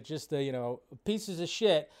sanction that it just, pieces of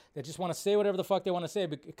shit that just want to say whatever the fuck they want to say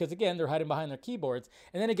because, again, they're hiding behind their keyboards.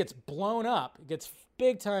 And then it gets blown up. It gets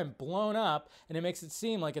big time blown up, and it makes it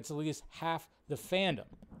seem like it's at least half the fandom.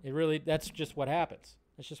 That's just what happens.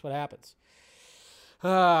 That's just what happens.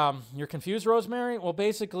 You're confused, Rosemary? Well,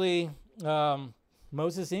 basically,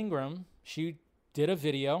 Moses Ingram, she did a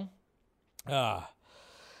video.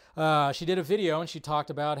 She did a video and she talked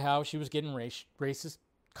about how she was getting racist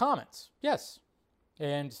comments. Yes.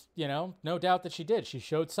 And, no doubt that she did. She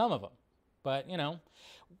showed some of them. But,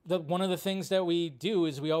 one of the things that we do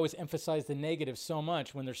is we always emphasize the negative so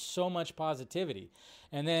much when there's so much positivity.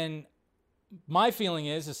 And then my feeling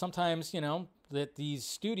is sometimes, that these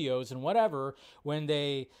studios and whatever, when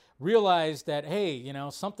they realize that, hey,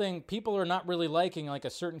 something people are not really liking, like a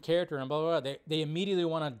certain character and blah, blah, blah, they immediately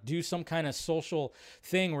want to do some kind of social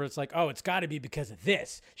thing where it's like, oh, it's got to be because of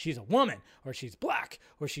this. She's a woman, or she's black,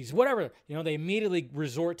 or she's whatever. They immediately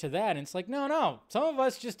resort to that. And it's like, no. Some of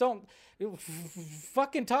us just don't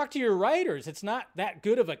fucking talk to your writers. It's not that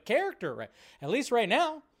good of a character, right? At least right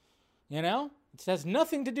now, It has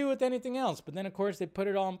nothing to do with anything else. But then, of course, they put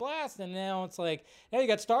it all on blast, and now it's like, hey, you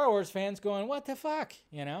got Star Wars fans going, what the fuck,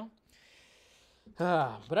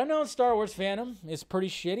 But I know Star Wars fandom is pretty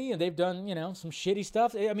shitty, and they've done, some shitty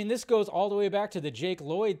stuff. I mean, this goes all the way back to the Jake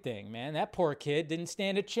Lloyd thing, man. That poor kid didn't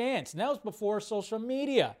stand a chance, and that was before social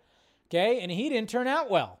media, okay? And he didn't turn out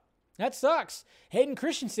well. That sucks. Hayden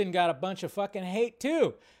Christensen got a bunch of fucking hate,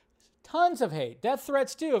 too. Tons of hate. Death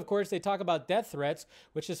threats, too. Of course, they talk about death threats,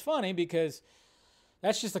 which is funny because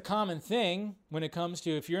that's just a common thing when it comes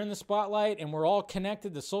to if you're in the spotlight and we're all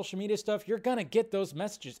connected to social media stuff, you're going to get those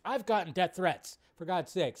messages. I've gotten death threats, for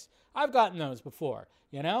God's sakes. I've gotten those before,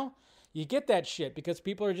 you know? You get that shit because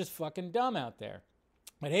people are just fucking dumb out there.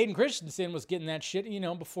 But Hayden Christensen was getting that shit,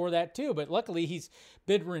 before that too. But luckily he's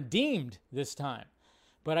been redeemed this time.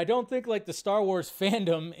 But I don't think like the Star Wars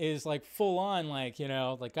fandom is like full on,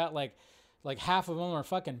 got like half of them are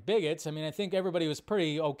fucking bigots. I mean, I think everybody was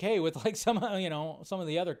pretty okay with like some of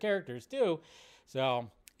the other characters too.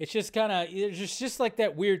 So it's just it's just like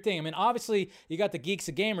that weird thing. I mean, obviously you got the Geeks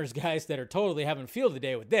and Gamers guys that are totally having field of the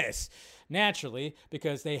day with this, naturally,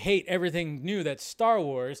 because they hate everything new that's Star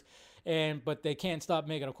Wars. But they can't stop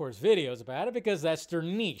making, of course, videos about it because that's their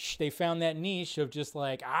niche. They found that niche of just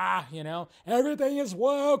like, everything is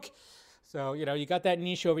woke. So, you got that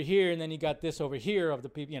niche over here, and then you got this over here of the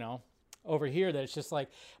people, over here that it's just like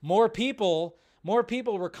more people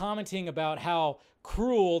were commenting about how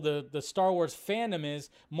cruel the Star Wars fandom is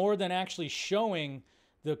more than actually showing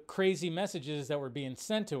the crazy messages that were being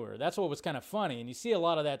sent to her. That's what was kind of funny. And you see a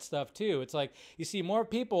lot of that stuff too. It's like you see more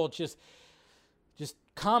people just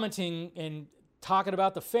commenting and talking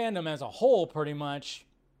about the fandom as a whole pretty much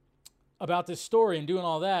about this story and doing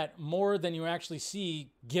all that more than you actually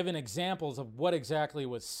see given examples of what exactly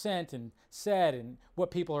was sent and said and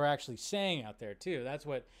what people are actually saying out there too. That's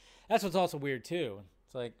what's also weird too.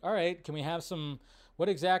 It's like, all right, can we have some what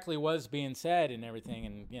exactly was being said and everything?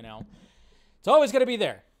 And it's always going to be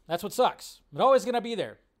there. That's what sucks. It's always going to be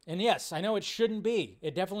there. And yes, I know it shouldn't be.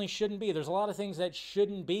 It definitely shouldn't be. There's a lot of things that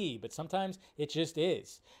shouldn't be, but sometimes it just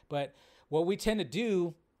is. But what we tend to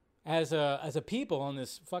do as a people in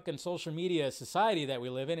this fucking social media society that we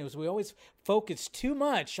live in is we always focus too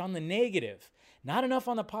much on the negative, not enough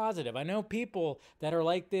on the positive. I know people that are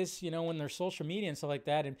like this, when they're social media and stuff like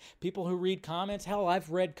that, and people who read comments. Hell, I've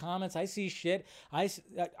read comments. I see shit.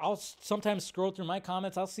 I'll sometimes scroll through my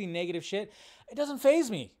comments. I'll see negative shit. It doesn't faze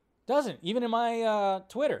me. Doesn't. Even in my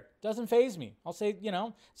Twitter. Doesn't faze me. I'll say,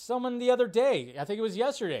 someone the other day, I think it was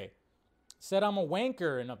yesterday, said I'm a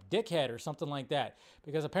wanker and a dickhead or something like that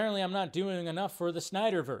because apparently I'm not doing enough for the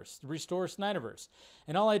Snyderverse, to restore Snyderverse.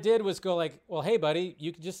 And all I did was go like, well, hey, buddy,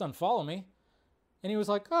 you can just unfollow me. And he was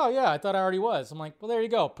like, oh, yeah, I thought I already was. I'm like, well, there you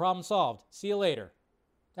go. Problem solved. See you later.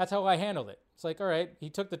 That's how I handled it. It's like, all right, he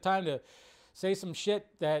took the time to say some shit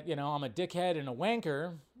that, I'm a dickhead and a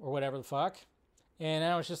wanker or whatever the fuck. And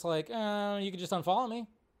I was just like, you can just unfollow me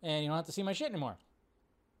and you don't have to see my shit anymore.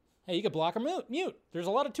 Hey, you can block or mute. There's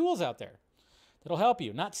a lot of tools out there that'll help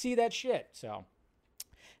you not see that shit. So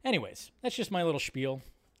anyways, that's just my little spiel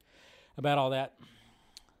about all that.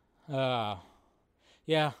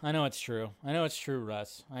 Yeah, I know it's true. I know it's true,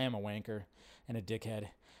 Russ. I am a wanker and a dickhead.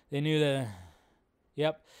 They knew the...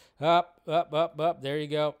 Yep. Up. There you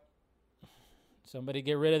go. Somebody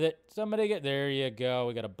get rid of it. There you go.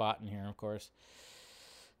 We got a bot in here, of course.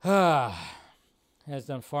 Has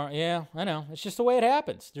done far. Yeah, I know. It's just the way it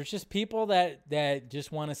happens. There's just people that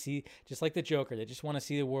just want to see, just like the Joker, they just want to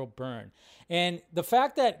see the world burn. And the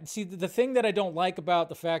fact that, the thing that I don't like about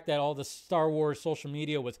the fact that all the Star Wars social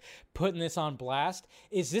media was putting this on blast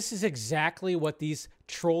is this is exactly what these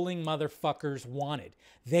trolling motherfuckers wanted.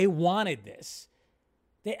 They wanted this.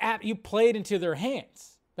 You played into their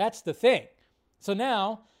hands. That's the thing. So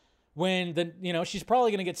now, when she's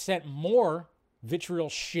probably going to get sent more vitriol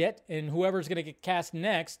shit, and whoever's going to get cast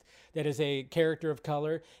next that is a character of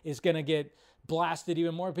color is going to get blasted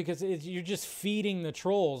even more because you're just feeding the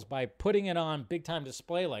trolls by putting it on big time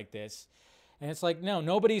display like this. And it's like, no,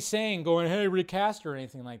 nobody's saying going, hey, recast or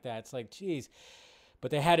anything like that. It's like, geez. But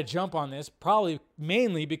they had to jump on this probably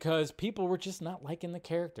mainly because people were just not liking the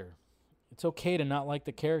character. It's okay to not like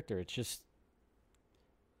the character. It's just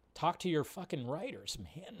talk to your fucking writers,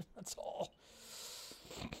 man. That's all.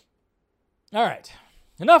 All right.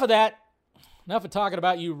 Enough of that. Enough of talking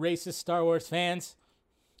about you racist Star Wars fans.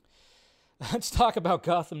 Let's talk about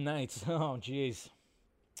Gotham Knights. Oh, jeez.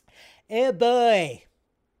 Oh, boy.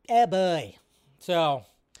 So,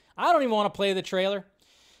 I don't even want to play the trailer.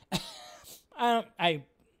 I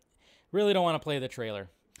really don't want to play the trailer.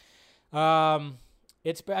 Part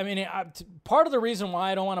of the reason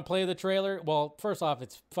why I don't want to play the trailer, well, first off,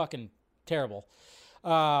 it's fucking terrible.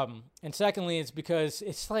 And secondly, it's because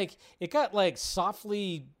it's like, it got like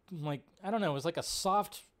softly, like, I don't know, it was like a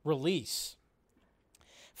soft release.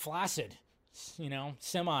 Flaccid,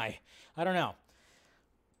 semi. I don't know.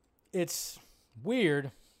 It's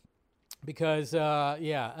weird because,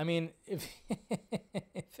 if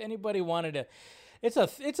if anybody wanted to, it's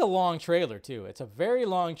a long trailer too. It's a very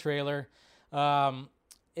long trailer.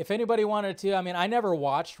 If anybody wanted to, I never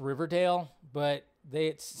watched Riverdale, but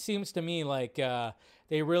it seems to me like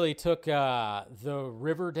they really took the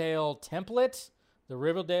Riverdale template,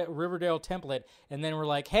 and then we're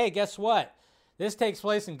like, hey, guess what? This takes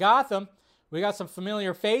place in Gotham. We got some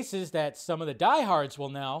familiar faces that some of the diehards will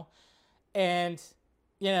know, and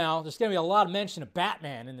there's gonna be a lot of mention of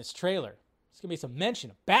Batman in this trailer. There's gonna be some mention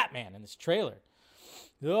of Batman in this trailer.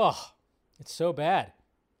 Ugh, it's so bad.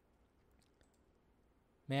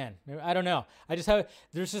 Man, I don't know. The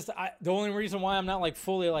only reason why I'm not like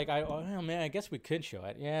fully like, oh man, I guess we could show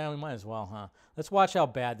it. Yeah, we might as well, huh? Let's watch how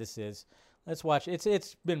bad this is. Let's watch.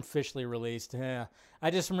 It's been officially released. Yeah. I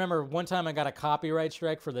just remember one time I got a copyright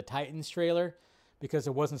strike for the Titans trailer because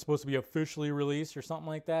it wasn't supposed to be officially released or something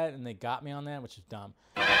like that, and they got me on that, which is dumb.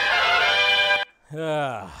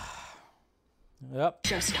 Yep.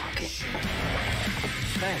 Just talking.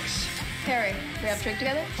 Thanks. Harry, we have a drink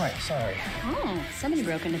together? Right, sorry. Oh, somebody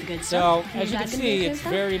broke into the good So, stuff. as you can see, it's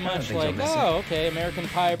very much like, okay, American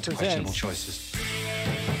Pie presents. Choices.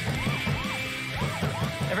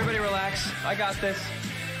 Everybody relax. I got this.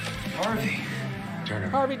 Harvey. Turner.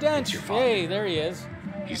 Harvey Dent. Hey, there he is.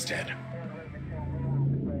 He's dead.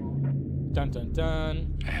 Dun, dun,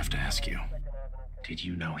 dun. I have to ask you, did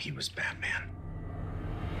you know he was Batman?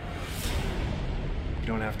 You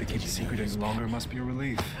don't have to keep the secret any longer. It must be a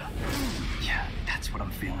relief. Yeah, that's what I'm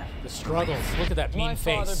feeling. The struggles. Look at that mean My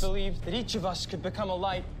father face. believed that each of us could become a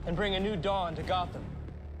light and bring a new dawn to Gotham.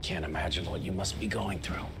 Can't imagine what you must be going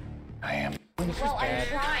through. I am. Well, I'm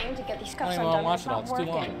trying to get these cuffs I won't undone. watch It's it all. not It's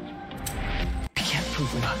too working. long. We can't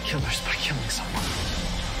prove we're not killers by killing someone.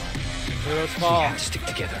 Heroes We fall. have to stick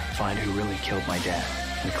together, find who really killed my dad,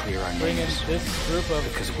 and clear our Bring in names. this group of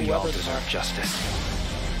Because we all whoever- deserve justice.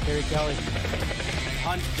 Harry Kelly.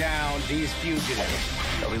 Hunt down these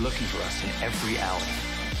fugitives. They'll be looking for us in every alley,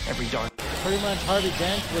 every dark. Pretty much Harvey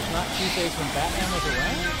Dent was not Two-Face when Batman was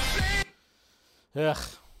around. Ugh.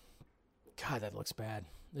 God, that looks bad.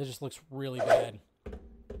 It just looks really bad.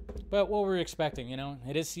 But what were we expecting,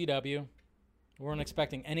 It is CW. We weren't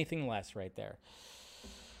expecting anything less right there.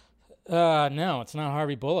 No, it's not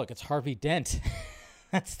Harvey Bullock. It's Harvey Dent.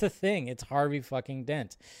 That's the thing. It's Harvey fucking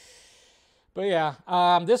Dent. But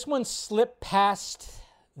yeah, this one slipped past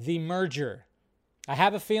the merger. I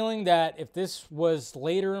have a feeling that if this was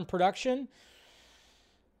later in production,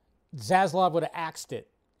 Zaslav would have axed it.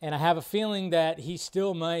 And I have a feeling that he's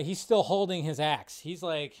still holding his axe. He's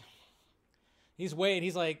waiting.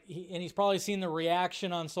 And he's probably seen the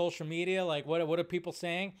reaction on social media. Like, what are people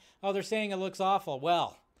saying? Oh, they're saying it looks awful.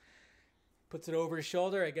 Well, puts it over his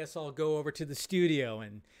shoulder. I guess I'll go over to the studio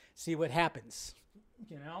and see what happens.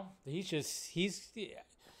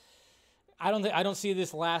 I don't see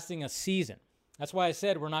this lasting a season. That's why I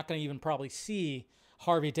said we're not going to even probably see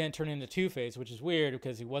Harvey Dent turn into Two-Face, which is weird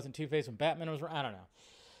because he wasn't Two-Face when Batman was around. I don't know.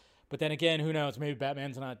 But then again, who knows? Maybe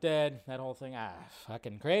Batman's not dead. That whole thing,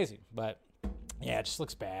 fucking crazy. But yeah, it just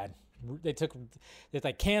looks bad.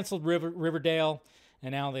 They canceled Riverdale,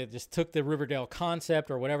 and now they just took the Riverdale concept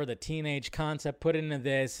or whatever, the teenage concept, put it into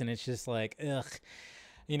this, and it's just like, ugh.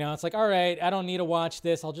 It's like, all right, I don't need to watch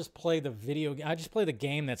this. I'll just play I just play the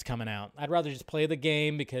game that's coming out. I'd rather just play the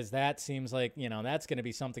game because that seems like, that's going to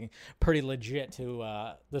be something pretty legit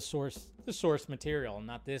to the source material, and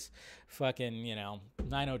not this fucking,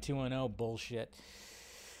 90210 bullshit.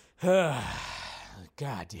 God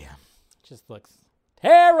damn. It just looks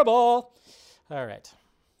terrible. All right.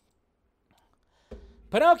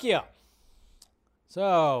 Pinocchio.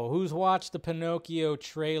 So, who's watched the Pinocchio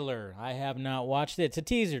trailer? I have not watched it. It's a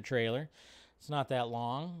teaser trailer. It's not that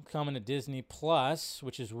long. Coming to Disney Plus,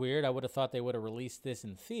 which is weird. I would have thought they would have released this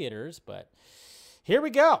in theaters, but here we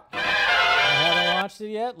go. I haven't watched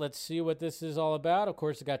it yet. Let's see what this is all about. Of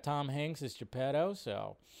course, it got Tom Hanks as Geppetto,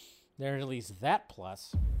 so there's at least that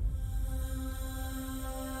plus.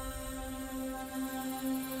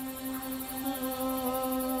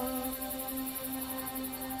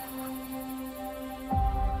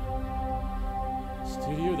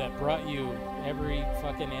 Studio that brought you every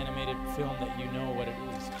fucking animated film that you know what it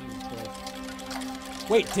is. Jesus Christ.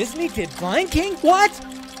 Wait, Disney did Lion King? What?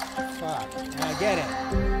 Fuck. I get it.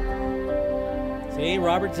 See,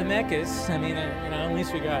 Robert Zemeckis. I mean, at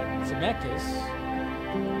least we got Zemeckis.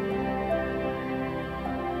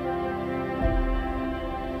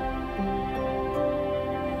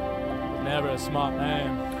 Never a smart man.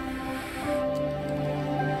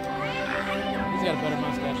 He's got a better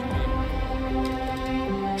mustache than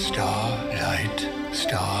me. Starlight,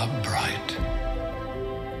 star bright,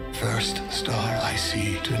 first star I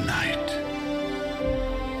see tonight.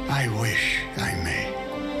 I wish I may,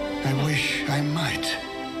 I wish I might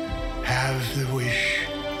have the wish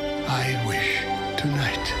I wish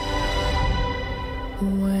tonight.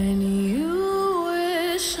 When you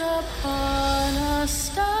wish upon a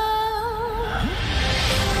star.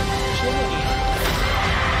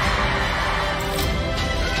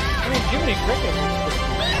 I mean, Jiminy Cricket was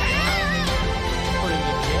pretty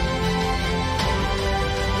legit.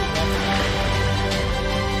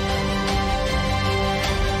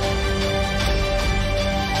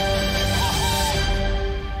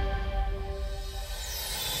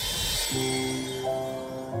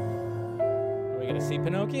 Are we gonna see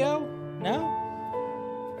Pinocchio? No?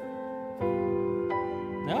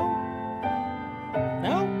 No?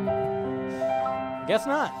 Guess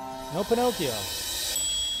not. No Pinocchio.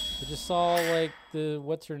 We just saw like the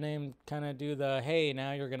what's her name kind of do the hey,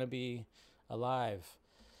 now you're gonna be alive.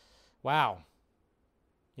 Wow.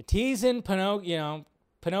 You teasing Pinocchio,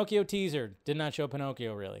 Pinocchio teaser. Did not show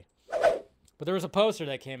Pinocchio really. But there was a poster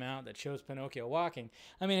that came out that shows Pinocchio walking.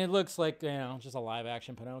 I mean, it looks like, just a live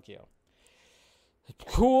action Pinocchio.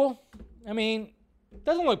 Cool. I mean,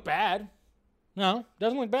 doesn't look bad. No,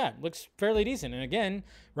 doesn't look bad. Looks fairly decent. And again,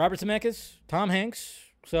 Robert Zemeckis, Tom Hanks.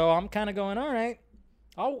 So I'm kind of going, all right.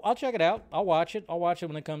 I'll check it out. I'll watch it. I'll watch it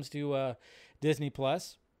when it comes to Disney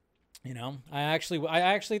Plus. I actually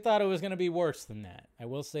thought it was going to be worse than that. I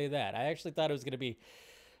will say that. I actually thought it was going to be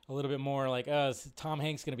a little bit more like, is Tom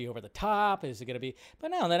Hanks going to be over the top? Is it going to be?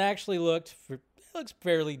 But no, that actually looks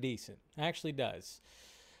fairly decent. It actually does.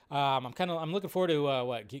 I'm looking forward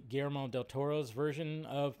to Guillermo del Toro's version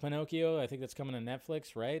of Pinocchio. I think that's coming to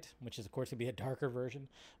Netflix, right? Which is of course going to be a darker version.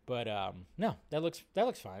 But no, that looks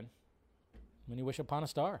fine. When you wish upon a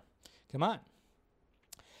star, come on.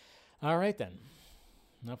 All right then.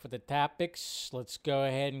 Enough with the topics. Let's go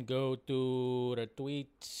ahead and go to the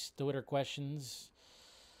Twitter questions.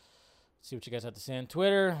 See what you guys have to say on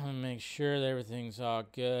Twitter and make sure that everything's all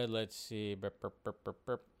good. Let's see. Burp, burp, burp, burp,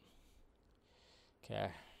 burp.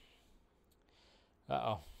 Okay.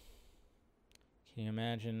 Uh-oh. Can you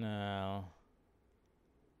imagine? Yeah,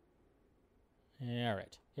 all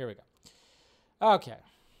right. Here we go. Okay.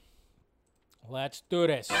 Let's do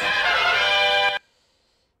this. All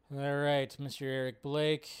right, Mr. Eric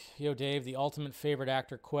Blake. Yo, Dave, the ultimate favorite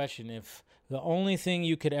actor question. If the only thing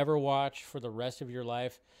you could ever watch for the rest of your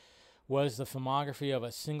life was the filmography of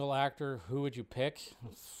a single actor, who would you pick?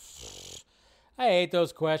 I hate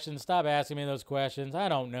those questions. Stop asking me those questions. I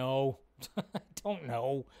don't know. I don't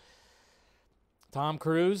know. Tom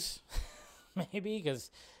Cruise? Maybe,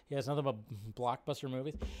 because he has nothing but blockbuster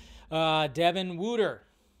movies. Devin Wooter.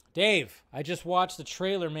 Dave, I just watched the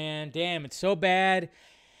trailer, man. Damn, it's so bad.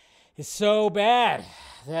 It's so bad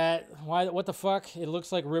that, what the fuck? It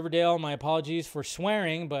looks like Riverdale. My apologies for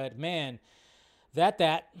swearing, but man, that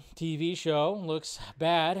TV show looks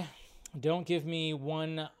bad. Don't give me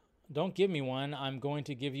one. I'm going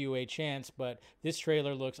to give you a chance, but this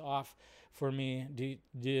trailer looks off for me. Do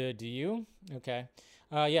you? Okay.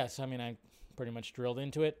 Yes, I mean, I pretty much drilled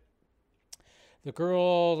into it. The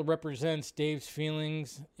girl represents Dave's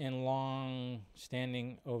feelings and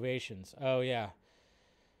long-standing ovations. Oh, yeah.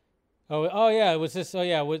 Oh yeah. Was this? Oh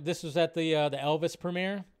yeah. This was at the Elvis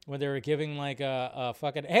premiere when they were giving like a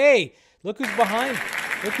fucking. Hey, look who's behind.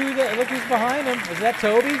 Look who's behind him. Is that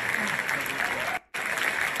Toby?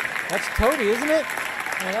 That's Toby, isn't it?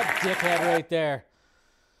 Yeah, that dickhead right there.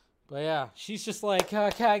 But yeah, she's just like,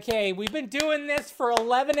 okay, we've been doing this for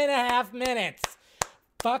 11 and a half minutes.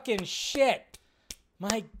 Fucking shit.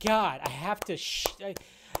 My God, I have to.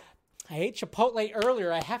 I ate Chipotle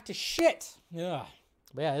earlier. I have to shit. Ugh.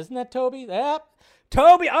 Yeah, isn't that Toby? Yep.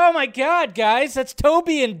 Toby. Oh, my God, guys. That's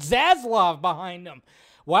Toby and Zaslav behind him.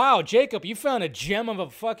 Wow, Jacob, you found a gem of a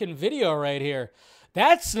fucking video right here.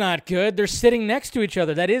 That's not good. They're sitting next to each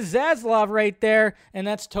other. That is Zaslav right there, and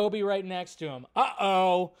that's Toby right next to him.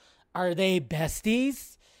 Uh-oh. Are they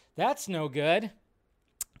besties? That's no good.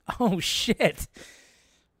 Oh, shit.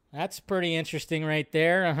 That's pretty interesting right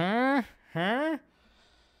there. Uh-huh. Huh?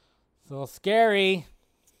 It's a little scary.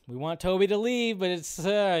 We want Toby to leave, but it's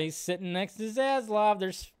he's sitting next to Zaslav.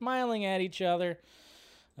 They're smiling at each other.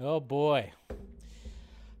 Oh, boy.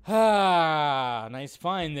 Ah, nice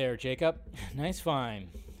find there, Jacob. Nice find.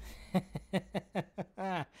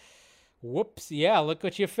 Whoops. Yeah, look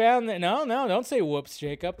what you found there. No, don't say whoops,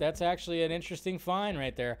 Jacob. That's actually an interesting find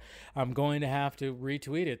right there. I'm going to have to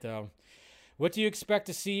retweet it, though. What do you expect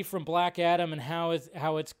to see from Black Adam and how it's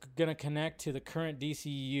going to connect to the current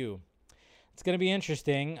DCU? It's going to be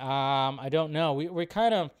interesting. I don't know. We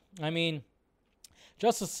kind of, I mean,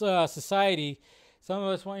 Justice Society, some of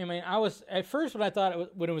us want, I mean, I was, at first when I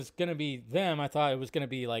thought when it was going to be them, I thought it was going to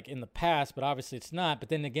be like in the past, but obviously it's not. But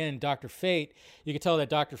then again, Dr. Fate, you can tell that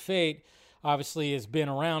Dr. Fate obviously has been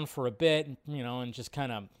around for a bit, you know, and just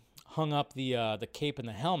kind of hung up the cape and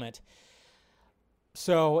the helmet.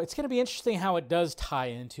 So it's going to be interesting how it does tie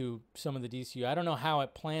into some of the DCU. I don't know how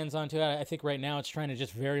it plans onto it. I think right now it's trying to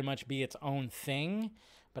just very much be its own thing,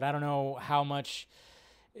 but I don't know how much,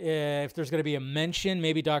 if there's going to be a mention,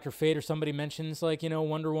 maybe Dr. Fate or somebody mentions like,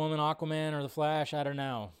 Wonder Woman, Aquaman, or The Flash. I don't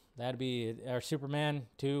know. That'd be, or Superman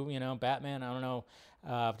too, Batman. I don't know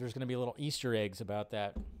if there's going to be little Easter eggs about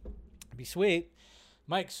that. It'd be sweet.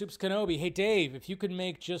 Mike, Soups Kenobi. Hey, Dave, if you could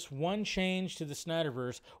make just one change to the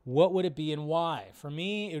Snyderverse, what would it be and why? For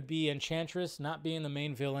me, it would be Enchantress not being the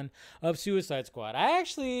main villain of Suicide Squad. I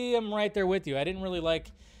actually am right there with you. I didn't really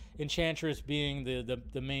like Enchantress being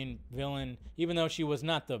the main villain, even though she was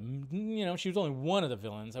not she was only one of the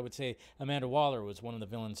villains. I would say Amanda Waller was one of the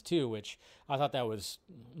villains too, which I thought that was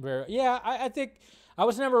very, I think I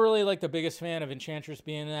was never really like the biggest fan of Enchantress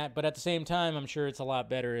being that, but at the same time, I'm sure it's a lot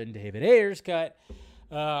better in David Ayer's cut.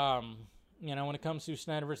 When it comes to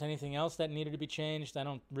Snyderverse, anything else that needed to be changed, there's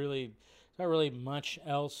not really much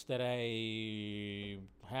else that I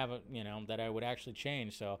have, that I would actually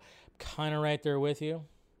change. So kind of right there with you.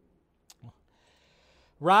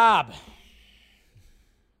 Rob.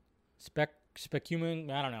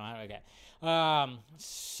 Specuman, I don't know. Okay.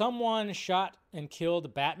 Someone shot and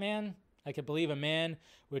killed Batman. I could believe a man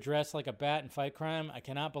would dress like a bat and fight crime. I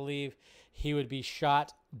cannot believe he would be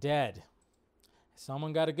shot dead.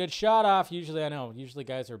 Someone got a good shot off. Usually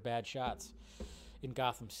guys are bad shots in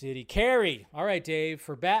Gotham City. Carrie. All right, Dave.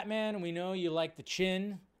 For Batman, we know you like the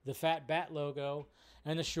chin, the fat bat logo,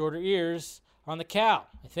 and the shorter ears on the cowl,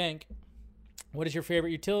 I think. What is your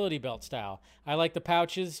favorite utility belt style? I like the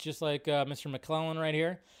pouches, just like Mr. McClellan right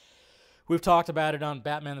here. We've talked about it on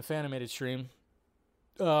Batman the Fanimated stream.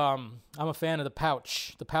 I'm a fan of the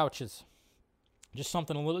pouches. Just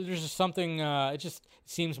something it just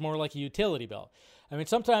seems more like a utility belt. I mean,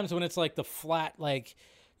 sometimes when it's like the flat, like,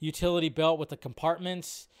 utility belt with the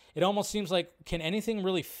compartments, it almost seems like, can anything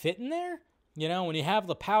really fit in there? When you have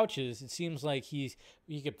the pouches, it seems like you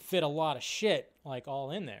could fit a lot of shit, like, all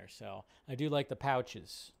in there. So I do like the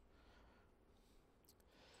pouches.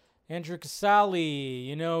 Andrew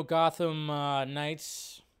Casali, Gotham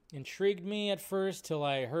Knights intrigued me at first till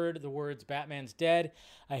I heard the words Batman's dead.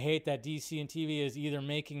 I hate that DC and TV is either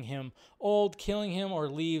making him old, killing him, or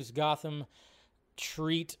leaves Gotham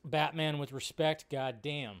treat Batman with respect. God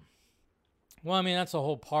damn. Well, I mean, that's a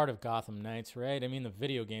whole part of Gotham Knights, right? I mean, the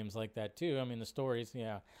video game's like that too. I mean, the stories,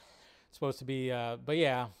 yeah. It's supposed to be,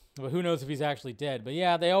 but who knows if he's actually dead. But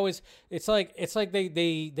yeah, they always, it's like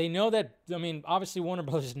they know that, I mean, obviously Warner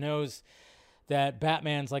Brothers knows that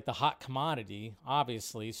Batman's like the hot commodity,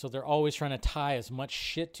 obviously, so they're always trying to tie as much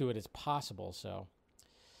shit to it as possible. So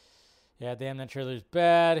yeah, damn, that trailer's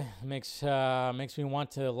bad. Makes me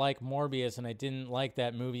want to like Morbius, and I didn't like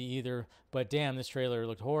that movie either. But damn, this trailer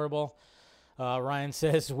looked horrible. Ryan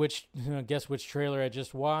says, guess which trailer I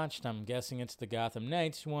just watched? I'm guessing it's the Gotham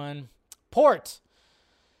Knights one. Port!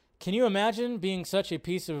 Can you imagine being such a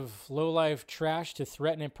piece of low-life trash to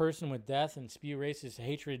threaten a person with death and spew racist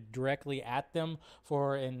hatred directly at them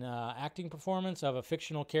for an acting performance of a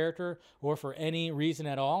fictional character or for any reason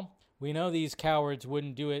at all? We know these cowards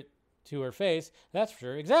wouldn't do it to her face. That's for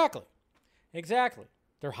sure. Exactly.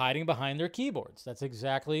 They're hiding behind their keyboards. That's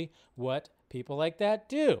exactly what people like that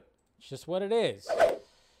do. It's just what it is.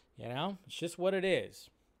 It's just what it is.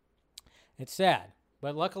 It's sad.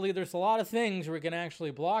 But luckily, there's a lot of things where we can actually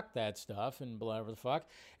block that stuff and whatever the fuck.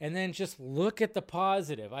 And then just look at the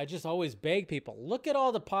positive. I just always beg people, look at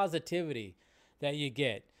all the positivity that you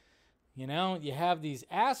get. You have these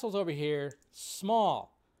assholes over here,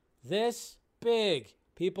 small, this big.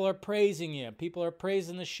 People are praising you. People are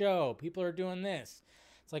praising the show. People are doing this.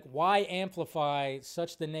 It's like, why amplify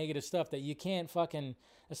such the negative stuff that you can't fucking,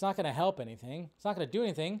 it's not going to help anything. It's not going to do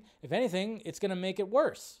anything. If anything, it's going to make it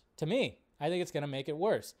worse. To me, I think it's going to make it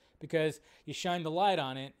worse because you shine the light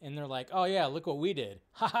on it and they're like, oh yeah, look what we did.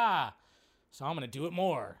 Ha ha. So I'm going to do it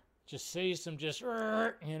more. Just say some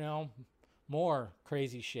more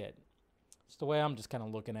crazy shit. It's the way I'm just kind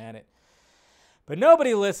of looking at it. But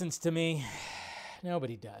nobody listens to me.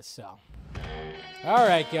 Nobody does, so. All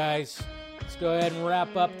right, guys. Let's go ahead and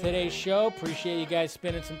wrap up today's show. Appreciate you guys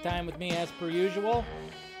spending some time with me as per usual.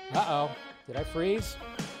 Uh-oh. Did I freeze?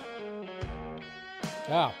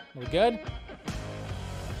 Oh, are we good?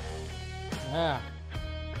 Yeah.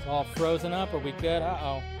 It's all frozen up. Are we good?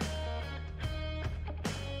 Uh-oh.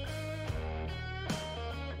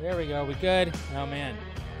 There we go. We good? Oh, man.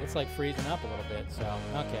 It's like freezing up a little bit, so.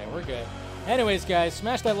 Okay, we're good. Anyways, guys,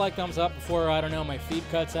 smash that like thumbs up before, my feed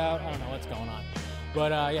cuts out. I don't know what's going on.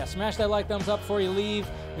 But yeah, smash that like, thumbs up before you leave.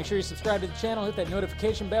 Make sure you subscribe to the channel. Hit that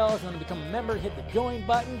notification bell. If you want to become a member, hit the join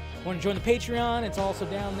button. Want to join the Patreon? It's also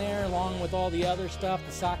down there, along with all the other stuff,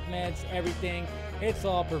 the sock meds, everything. It's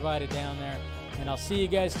all provided down there. And I'll see you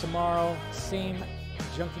guys tomorrow. Same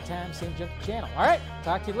Junkee time, same Junkee channel. All right,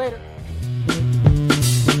 talk to you later.